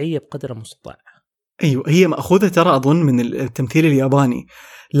واقعية بقدر المستطاع. أيوة هي مأخوذة ترى أظن من التمثيل الياباني،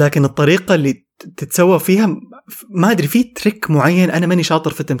 لكن الطريقة اللي تتسوى فيها ما أدري، في تريك معين. أنا ماني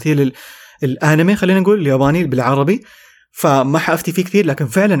شاطر في التمثيل الأنمي، خلينا نقول الياباني بالعربي، فما حأفتي فيه كثير. لكن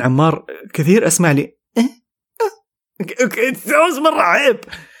فعلا عمار كثير أسمع لي تساوز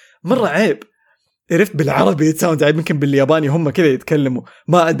مرة عيب. عرفت بالعربي تساوز عيب، يمكن بالياباني هم كذا يتكلموا،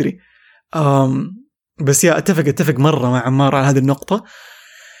 ما أدري. بس يا أتفق مرة مع عمار على هذه النقطة.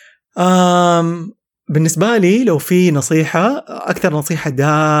 بالنسبة لي لو في نصيحة، أكثر نصيحة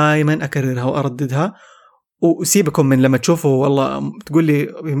دائما أكررها وأرددها، وسيبكم من لما تشوفوا والله تقول لي،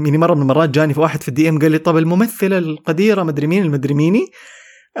 يعني مرة من المرات جاني في واحد في الدي ام قال لي طب الممثلة القديرة مدري مين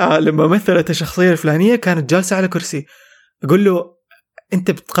لما مثلت الشخصية الفلانية كانت جالسة على كرسي. أقول له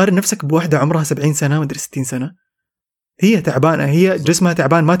أنت بتقارن نفسك بواحدة عمرها 70 سنة مدري 60 سنة، هي تعبانة، هي جسمها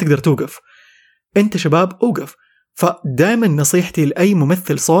تعبان، ما تقدر توقف. أنت شباب أوقف. فدائما نصيحتي لأي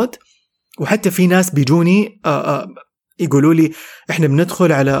ممثل صوت، وحتى في ناس بيجوني يقولوا لي إحنا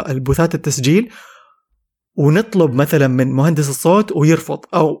بندخل على البثات التسجيل ونطلب مثلا من مهندس الصوت ويرفض،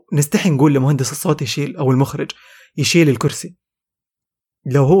 أو نستحي نقول لمهندس الصوت يشيل، أو المخرج يشيل الكرسي.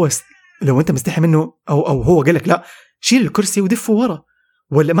 لو أنت مستحي منه أو هو قالك لا شيل الكرسي ودفه ورا،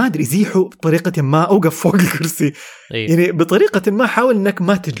 ولا ما أدري زيحه بطريقة ما، أوقف فوق الكرسي. يعني بطريقة ما حاول أنك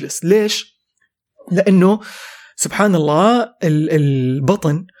ما تجلس. ليش؟ لأنه سبحان الله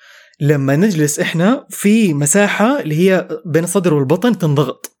البطن لما نجلس إحنا في مساحة اللي هي بين الصدر والبطن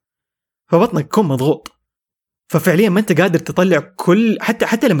تنضغط، فبطنك يكون مضغوط، ففعليا ما أنت قادر تطلع كل حتى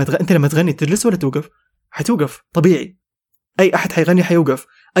أنت لما تغني تجلس ولا توقف؟ حتوقف طبيعي. أي أحد حيغني حيوقف،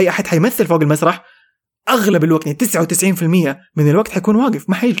 أي أحد حيمثل فوق المسرح أغلب الوقت، يعني 99% من الوقت حيكون واقف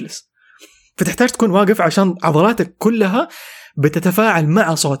ما حيجلس. فتحتاج تكون واقف عشان عضلاتك كلها بتتفاعل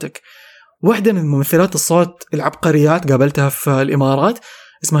مع صوتك. واحدة من ممثلات الصوت العبقريات قابلتها في الإمارات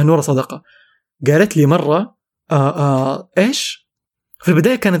اسمها نورة صدقة، قالت لي مرة إيش في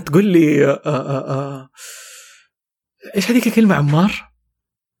البداية كانت تقول لي إيش هذيك الكلمة عمار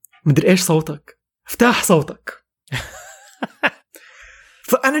مدري إيش صوتك، افتح صوتك.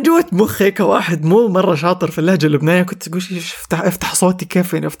 فأنا جوت مخي كواحد مو مرة شاطر في اللهجة اللبنانية كنت تقول افتح صوتي،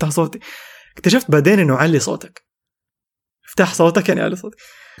 كيف يعني افتح صوتي؟ اكتشفت بعدين إنه علي صوتك، افتح صوتك يعني علي صوتك.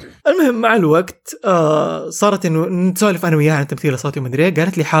 المهم مع الوقت صارت إنه نسولف أنا وياها عن تمثيل صوتي ومدري إيه.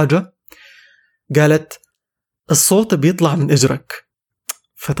 قالت لي حاجة، قالت الصوت بيطلع من إجرك.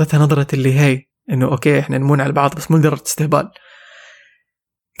 فتتها نظرة اللي هي إنه أوكي إحنا نمون على بعض بس مو لدرجة استهبال.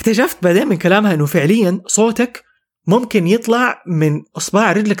 اكتشفت بعدين من كلامها إنه فعليا صوتك ممكن يطلع من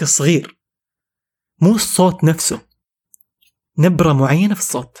إصبع رجلك الصغير، مو الصوت نفسه، نبرة معينة في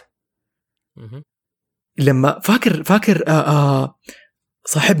الصوت. لما فاكر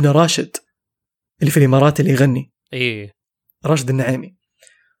صاحبنا راشد اللي في الإمارات اللي يغني، راشد النعيمي،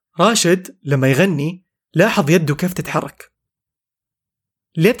 راشد لما يغني لاحظ يده كيف تتحرك،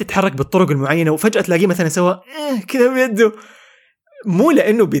 ليه بتتحرك بالطرق المعينة، وفجأة تلاقيه مثلا سوى كذا بيده، مو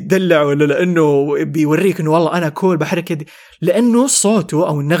لأنه بيتدلع ولا لأنه بيوريك إنه والله أنا كول بحرك يدي، لأنه صوته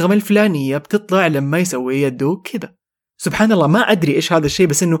أو النغمة الفلانية بتطلع لما يسوي يده كذا. سبحان الله، ما أدري إيش هذا الشيء،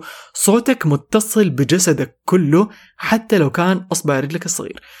 بس إنه صوتك متصل بجسدك كله حتى لو كان أصبع رجلك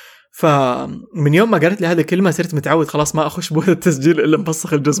الصغير. فمن يوم ما قالت لي هذه الكلمة صرت متعود خلاص ما أخش بوث التسجيل إلا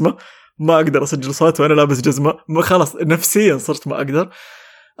مفسخ الجزمة، ما أقدر أسجل صوت وأنا لابس جزمة، خلاص نفسيا صرت ما أقدر.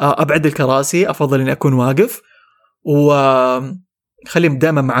 أبعد الكراسي، أفضل إني أكون واقف، وخلي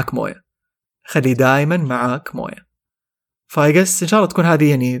دائما معك موية، خلي دائما معك موية. فايقس إن شاء الله تكون هذه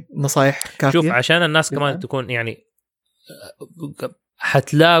يعني نصايح كافية. شوف عشان الناس كمان تكون يعني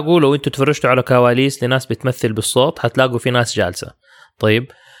حتلاقوا لو انتوا تفرجتوا على كواليس لناس بتمثل بالصوت حتلاقوا في ناس جالسة.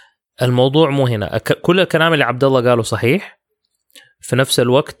 طيب الموضوع مو هنا، كل الكلام اللي عبد الله قاله صحيح. في نفس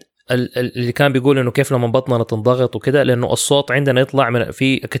الوقت اللي كان بيقول انه كيف لما بطننا تنضغط وكده، لانه الصوت عندنا يطلع من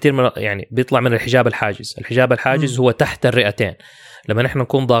في كثير من يعني بيطلع من الحجاب الحاجز. الحجاب الحاجز هو تحت الرئتين، لما نحن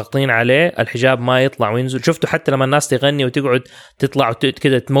نكون ضاغطين عليه الحجاب ما يطلع وينزل. شفتوا حتى لما الناس تغني وتقعد تطلع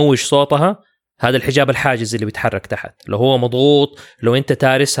كده تموج صوتها، هذا الحجاب الحاجز اللي بيتحرك تحت. لو هو مضغوط، لو انت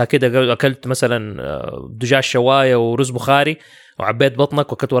تارسها كده، اكلت مثلا دجاج شوايه ورز بخاري وعبيت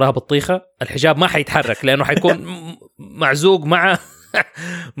بطنك وكنت وراها بطيخه، الحجاب ما حيتحرك لانه حيكون معزوق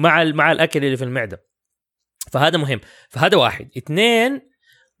مع الاكل اللي في المعده. فهذا مهم. فهذا واحد. 2،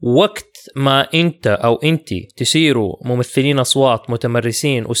 وقت ما انت او انتي تصيروا ممثلين اصوات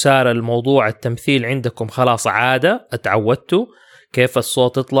متمرسين وصار الموضوع التمثيل عندكم خلاص عاده، اتعودتوا كيف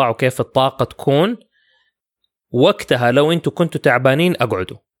الصوت يطلع وكيف الطاقه تكون، وقتها لو انتوا كنتوا تعبانين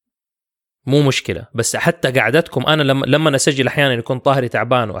اقعدوا، مو مشكله. بس حتى قعدتكم، انا لما اسجل احيانا يكون ظهري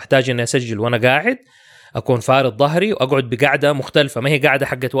تعبان واحتاج اني اسجل وانا قاعد، اكون فارد ظهري واقعد بقعده مختلفه، ما هي قاعده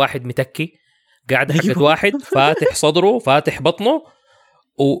حقت واحد متكي، قاعده حقت واحد فاتح صدره فاتح بطنه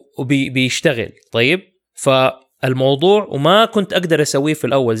وبيشتغل. طيب فالموضوع وما كنت اقدر اسويه في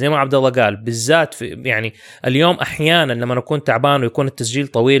الاول زي ما عبد الله قال، بالذات في يعني اليوم احيانا لما اكون تعبان ويكون التسجيل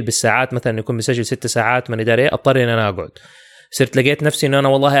طويل بالساعات، مثلا يكون بيسجل 6 ساعات من اداري، اضطر ان انا اقعد. صرت لقيت نفسي ان انا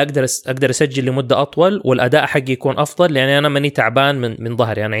والله اقدر اسجل لمده اطول والاداء حقي يكون افضل، لان انا ماني تعبان من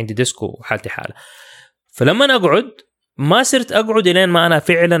ظهري، انا عندي ديسك وحالتي حاله. فلما أنا أقعد ما صرت أقعد لين ما أنا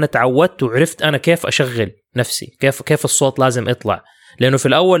فعلا اتعودت وعرفت أنا كيف أشغل نفسي، كيف الصوت لازم يطلع. لأنه في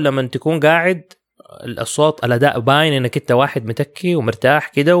الأول لما تكون قاعد الصوت الأداء باين إنك أنت واحد متكي ومرتاح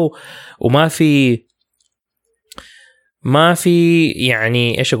كده وما في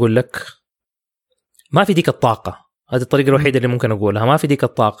يعني إيش أقول لك، ما في ديك الطاقة. هذه الطريقة الوحيدة اللي ممكن أقولها، ما في ديك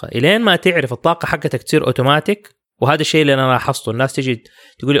الطاقة إلين ما تعرف الطاقة حقتك تصير أوتوماتيك. وهذا الشيء اللي أنا لاحظته، الناس تيجي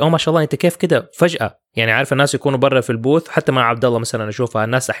تقول لي ما شاء الله أنت كيف كده فجأة. يعني عارف الناس يكونوا برا في البوث، حتى مع عبد الله مثلا أشوفها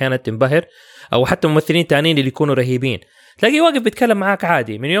الناس أحيانا تنبهر، أو حتى ممثلين تانيين اللي يكونوا رهيبين تلاقيه واقف بيتكلم معاك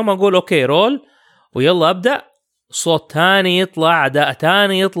عادي. من يوم أقول أوكي رول ويلا أبدأ، صوت تاني يطلع، أداء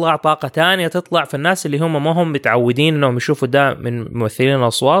تاني يطلع، طاقة تانية تطلع. فالناس اللي هم ما هم متعودين إنهم يشوفوا ده من ممثلين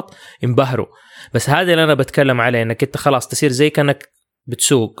الأصوات ينبهروا. بس هذا اللي أنا بتكلم عليه، إنك أنت خلاص تصير زي كأنك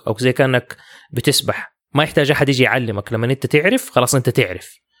بتسوق أو زي كأنك بتسبح، ما يحتاج أحد يجي يعلمك. لما أنت تعرف خلاص أنت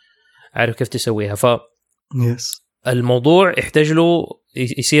عارف كيف تسويها. الموضوع يحتاج له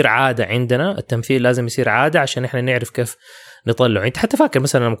يصير عادة عندنا. التمثيل لازم يصير عادة عشان إحنا نعرف كيف نطلع. أنت حتى فاكر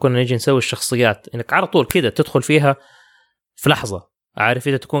مثلا لما كنا نيجي نسوي الشخصيات، إنك على طول كده تدخل فيها في لحظة، عارف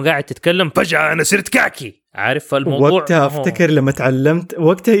إذا تكون قاعد تتكلم فجأة أنا صرت كاكي، عارف. فالموضوع وقتها أفتكر لما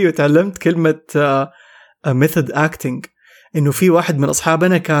تعلمت كلمة method acting، إنه في واحد من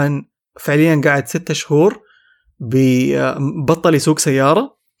أصحابنا كان فعليا قاعد 6 شهور بطل يسوق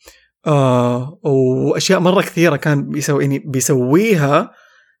سيارة، وأشياء مرة كثيرة كان بيسويها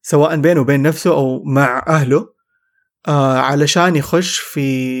سواء بينه وبين نفسه أو مع أهله، علشان يخش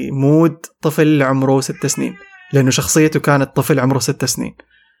في مود طفل عمره 6 سنين، لأنه شخصيته كانت طفل عمره 6 سنين.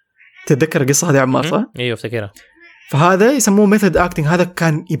 تتذكر القصة هذه عمار صح؟ ايوه افتكرها. فهذا يسموه ميثود اكتنج، هذا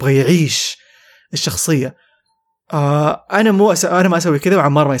كان يبغى يعيش الشخصية. انا ما اسوي كذا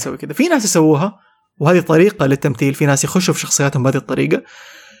وعمار ما يسوي كذا. في ناس يسووها وهذه طريقة للتمثيل، في ناس يخشوا في شخصياتهم بهذه الطريقة،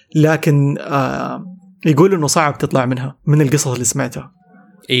 لكن يقولوا انه صعب تطلع منها من القصص اللي سمعتها.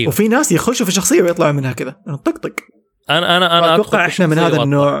 أيوه. وفي ناس يخشوا في الشخصية ويطلعوا منها كذا طق. انا اتوقع احنا من هذا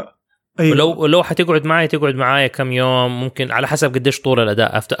النوع. أيوة. لو حتقعد معي كم يوم، ممكن على حسب قديش طول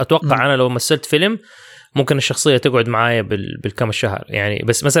الاداء. اتوقع انا لو مثلت فيلم ممكن الشخصيه تقعد معايا بالكم الشهر يعني.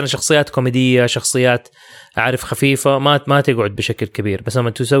 بس مثلا شخصيات كوميديه، شخصيات عارف خفيفه، ما تقعد بشكل كبير. بس لما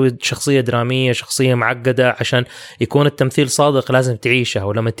تسوي شخصيه دراميه، شخصيه معقده، عشان يكون التمثيل صادق لازم تعيشها،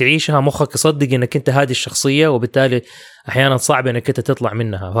 ولما تعيشها مخك يصدق انك انت هذه الشخصيه، وبالتالي احيانا صعب انك انت تطلع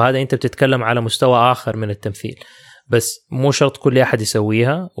منها. فهذا انت بتتكلم على مستوى اخر من التمثيل، بس مو شرط كل احد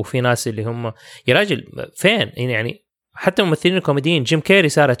يسويها. وفي ناس اللي هم يا راجل فين يعني، حتى ممثلين الكوميديين جيم كيري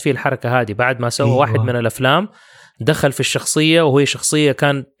صارت فيه الحركة هذه بعد ما سوى واحد من الأفلام، دخل في الشخصية وهي شخصية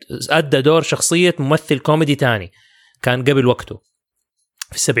كان أدى دور شخصية ممثل كوميدي تاني كان قبل وقته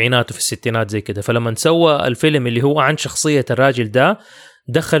في السبعينات وفي الستينات زي كده. فلما سوى الفيلم اللي هو عن شخصية الراجل ده،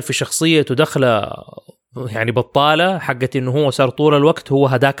 دخل في شخصيته دخله يعني بطالة حقت إنه هو صار طول الوقت هو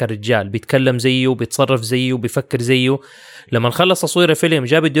هداك الرجال، بيتكلم زيه بيتصرف زيه بيفكر زيه. لما خلص تصوير الفيلم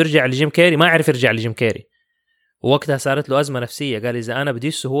جاب بده يرجع لجيم كاري، ما عرف يرجع لجيم كاري، ووقتها صارت له أزمة نفسية. قال إذا أنا بدي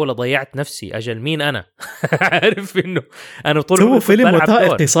السهولة ضيعت نفسي، أجل مين أنا؟ عارف إنه أنا طول هو فيلم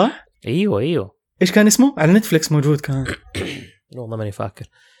وثائقي صح؟ أيوه إيش كان اسمه؟ على نتفليكس موجود كان. والله ماني فاكر،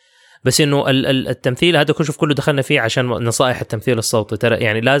 بس إنه التمثيل هذا كله دخلنا فيه عشان نصائح التمثيل الصوتي. ترى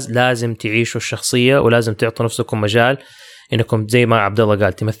يعني لازم تعيشوا الشخصية، ولازم تعطوا نفسكم مجال إنكم زي ما عبد الله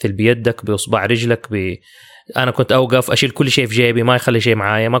قال تمثل بيدك بإصبع رجلك أنا كنت أوقف أشيل كل شيء في جيبي، ما يخلي شيء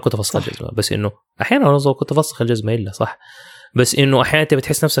معايا، ما كنت أفسخ الجزمة، بس إنه أحيانا أنا كنت أفسخ الجزمة إلا صح، بس إنه أحيانا أنت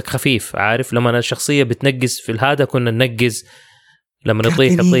بتحس نفسك خفيف. عارف لما الشخصية بتنقز في هذا كنا ننقز، لما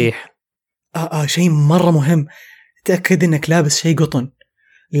نطيح شيء مرة مهم، تأكد إنك لابس شيء قطن،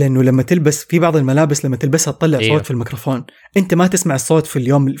 لأنه لما تلبس في بعض الملابس لما تلبسها تطلع صوت في الميكروفون، أنت ما تسمع الصوت في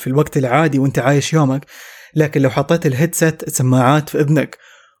اليوم في الوقت العادي وأنت عايش يومك، لكن لو حطيت الهيدسет سماعات في إذنك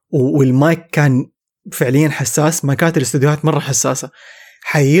والمايك كان فعليا حساس، مايكات الاستوديوهات مرة حساسة،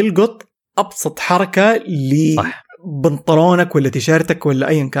 حيلقط أبسط حركة لبنطلونك ولا تيشيرتك ولا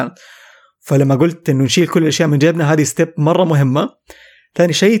أيا كان. فلما قلت إنه نشيل كل الأشياء من جيبنا، هذه ستيب مرة مهمة.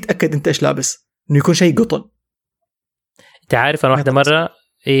 ثاني شيء تأكد أنت إيش لابس، إنه يكون شيء قطن. أنت عارف أنا واحدة مرة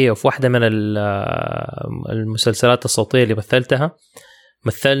في واحدة من المسلسلات الصوتية اللي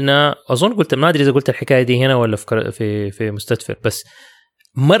مثلنا أظن قلت ما أدري إذا قلت الحكاية دي هنا ولا في مستدفر، بس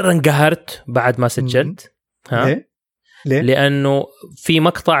مرة انقهرت بعد ما سجلت. ليه؟ لأنه في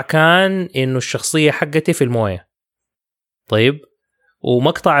مقطع كان إنه الشخصية حقتي في الموية، طيب،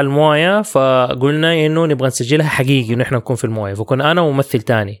 ومقطع الموية فقلنا إنه نبغى نسجلها حقيقي إنه إحنا نكون في الموية، فكنا أنا وممثل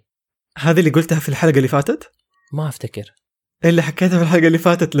تاني. هذه اللي قلتها في الحلقة اللي فاتت؟ ما أفتكر اللي حكيتها في الحلقة اللي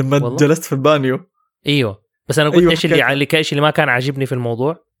فاتت لما والله جلست في البانيو. أيوه، بس أنا قلت إيش اللي ما كان عاجبني في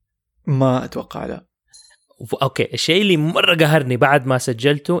الموضوع. ما أتوقع لا. اوكي، الشيء اللي مره قهرني بعد ما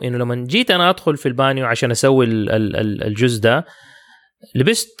سجلته انه لما جيت انا ادخل في البانيو عشان اسوي الجزء ده،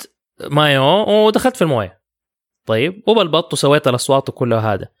 لبست مايو ودخلت في المويه، طيب، وبلبطت وسويت الاصوات وكل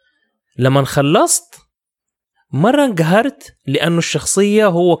هذا. لما خلصت مره انقهرت لانه الشخصيه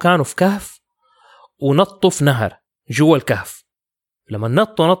هو كانوا في كهف ونطوا في نهر جوا الكهف، لما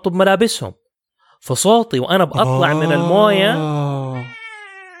نطوا بملابسهم، فصوتي وانا بطلع من المويه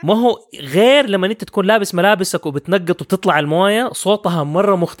ما هو غير لما انت تكون لابس ملابسك وبتنقط وبتطلع المويه، صوتها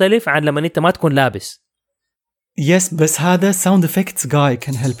مرة مختلف عن لما انت ما تكون لابس. يس بس هذا sound effects guy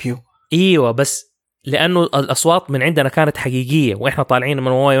can help you. ايوه، بس لانه الاصوات من عندنا كانت حقيقية واحنا طالعين من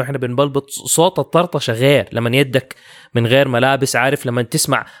المويه واحنا بنبلبط، صوت الطرطشة غير لما يدك من غير ملابس. عارف لما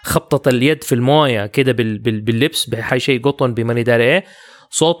تسمع خبطة اليد في المويه كده باللبس بحي شيء قطن بماني داري ايه،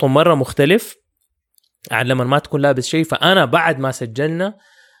 صوته مرة مختلف عن لما ما تكون لابس شيء. فانا بعد ما سجلنا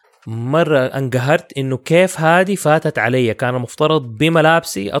مرة انقهرت إنه كيف هذه فاتت علي، كان مفترض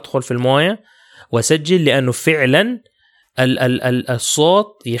بملابسي أدخل في الموية وأسجل، لأنه فعلا الصوت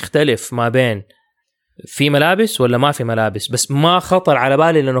يختلف ما بين في ملابس ولا ما في ملابس. بس ما خطر على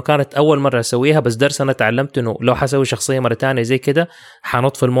بالي لأنه كانت أول مرة أسويها، بس درس أنا تعلمت إنه لو حسوي شخصية مرة تانية زي كده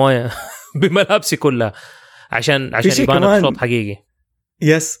حنط في الموية بملابسي كلها عشان يبان الصوت حقيقي.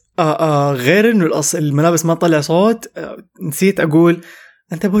 يس غير إنه الملابس ما طلع صوت، نسيت أقول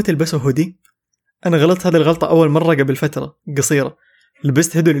أنت بغيت تلبسه هودي. أنا غلطت هذه الغلطة أول مرة قبل فترة قصيرة،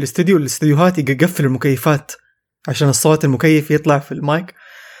 لبست هدو للاستوديو والاستوديوهات يقفل المكيفات عشان الصوت المكيف يطلع في المايك،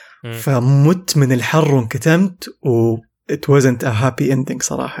 فمت من الحر وانكتمت it wasn't a happy ending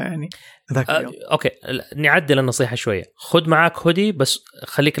صراحة يعني ذاك اليوم. أوكي، نعدل النصيحة شوية، خد معاك هودي بس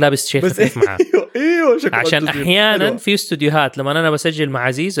خليك لابس شيء خفيف معاه. أيوه عشان أحيانا في استوديوهات لما أنا بسجل مع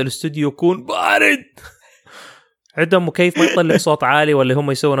عزيز الاستوديو يكون بارد، عندهم مكيف ما يطلع صوت عالي ولا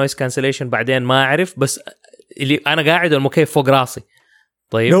هم يسووا نويز كانسليشن بعدين ما أعرف، بس اللي أنا قاعد والمكيف فوق راسي.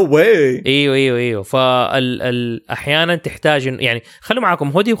 طيب no way. ايوه فاحيانا تحتاج يعني خلوا معاكم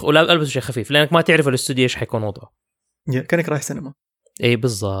هودي ولا البسوا شيء خفيف لانك ما تعرف الاستوديو ايش حيكون وضعه. كانك رايح سينما. اي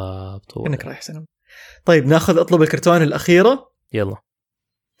بالضبط، كانك رايح سينما. طيب ناخذ اطلب الكرتون الاخيره. يلا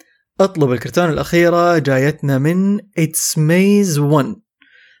اطلب الكرتون الاخيره جايتنا من It's Maze 1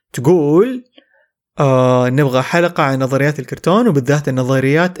 تقول نبغى حلقه عن نظريات الكرتون وبالذات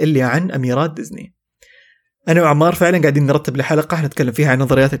النظريات اللي عن اميرات ديزني. أنا وعمار فعلا قاعدين نرتب لحلقة حنتكلم فيها عن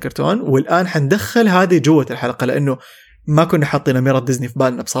نظريات الكرتون، والآن حندخل هذه جوة الحلقة لأنه ما كنا حاطين أميرات ديزني في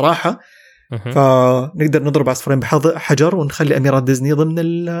بالنا بصراحة. فنقدر نضرب عصفورين بحجر ونخلي أميرات ديزني ضمن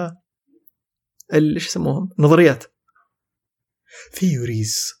إيش يسموهم نظريات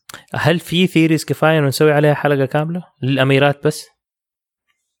ثيوريز. هل في ثيوريز كفاية نسوي عليها حلقة كاملة للأميرات بس؟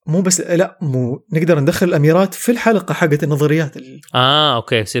 مو بس لا مو نقدر ندخل الأميرات في الحلقة حقت النظريات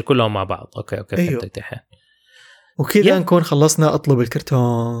اوكي يصير كلهم مع بعض. اوكي أيوه. فهمتك الحين. وكذا نكون خلصنا اطلب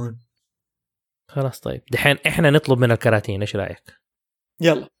الكرتون. خلاص طيب دحين احنا نطلب من الكراتين، ايش رايك؟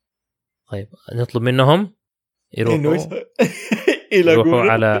 يلا طيب نطلب منهم يروحوا يروحوا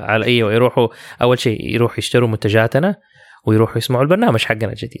على ايوه يروحوا اول شيء يروحوا يشتروا منتجاتنا ويروحوا يسمعوا البرنامج حقنا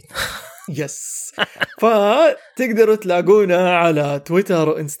الجديد. يس. فتقدروا تلاقونا على تويتر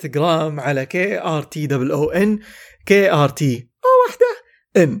وانستغرام على KRTOON KRT او واحدة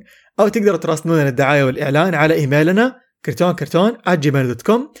N، او تقدروا تراسلونا الدعاية والاعلان على ايميلنا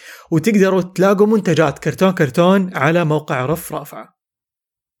كرتون@gmail.com، وتقدروا تلاقوا منتجات كرتون على موقع رفرافة.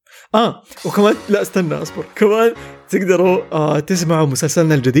 وكمان لا استنى اصبر، كمان تقدروا تسمعوا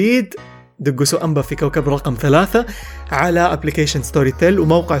مسلسلنا الجديد دقسو أنبا في كوكب رقم 3 على ابليكيشن ستوري تيل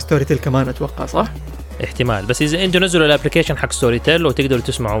وموقع ستوري تيل كمان اتوقع صح؟ احتمال، بس اذا انتوا نزلوا الابليكيشن حق ستوري تيل وتقدروا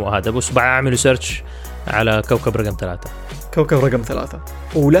تسمعوا هذا، بس بعد اعملوا سيرش على كوكب رقم 3. كوكب رقم 3.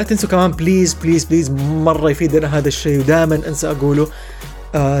 ولا تنسوا كمان بليز بليز بليز مرة يفيدنا هذا الشيء ودائما انسى اقوله،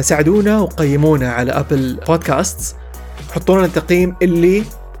 ساعدونا وقيمونا على ابل بودكاست، حطوا لنا التقييم اللي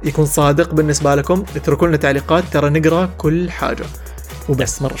يكون صادق بالنسبة لكم، اتركوا لنا تعليقات، ترى نقرأ كل حاجة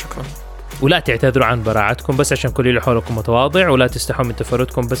وبس. مرة شكرا. ولا تعتذروا عن براعتكم بس عشان كل اللي حولكم متواضع، ولا تستحوا من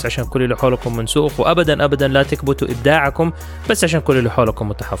تفردكم بس عشان كل اللي حولكم منسوخ، وابدا ابدا لا تكبتوا ابداعكم بس عشان كل اللي حولكم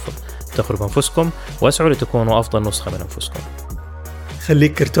متحفظ. تخرجوا انفسكم واسعوا لتكونوا افضل نسخة من انفسكم.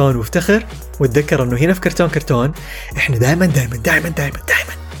 خليك كرتون وافتخر، وتذكر انه هنا في كرتون احنا دائما دائما دائما دائما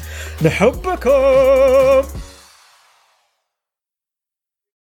دائما نحبكم.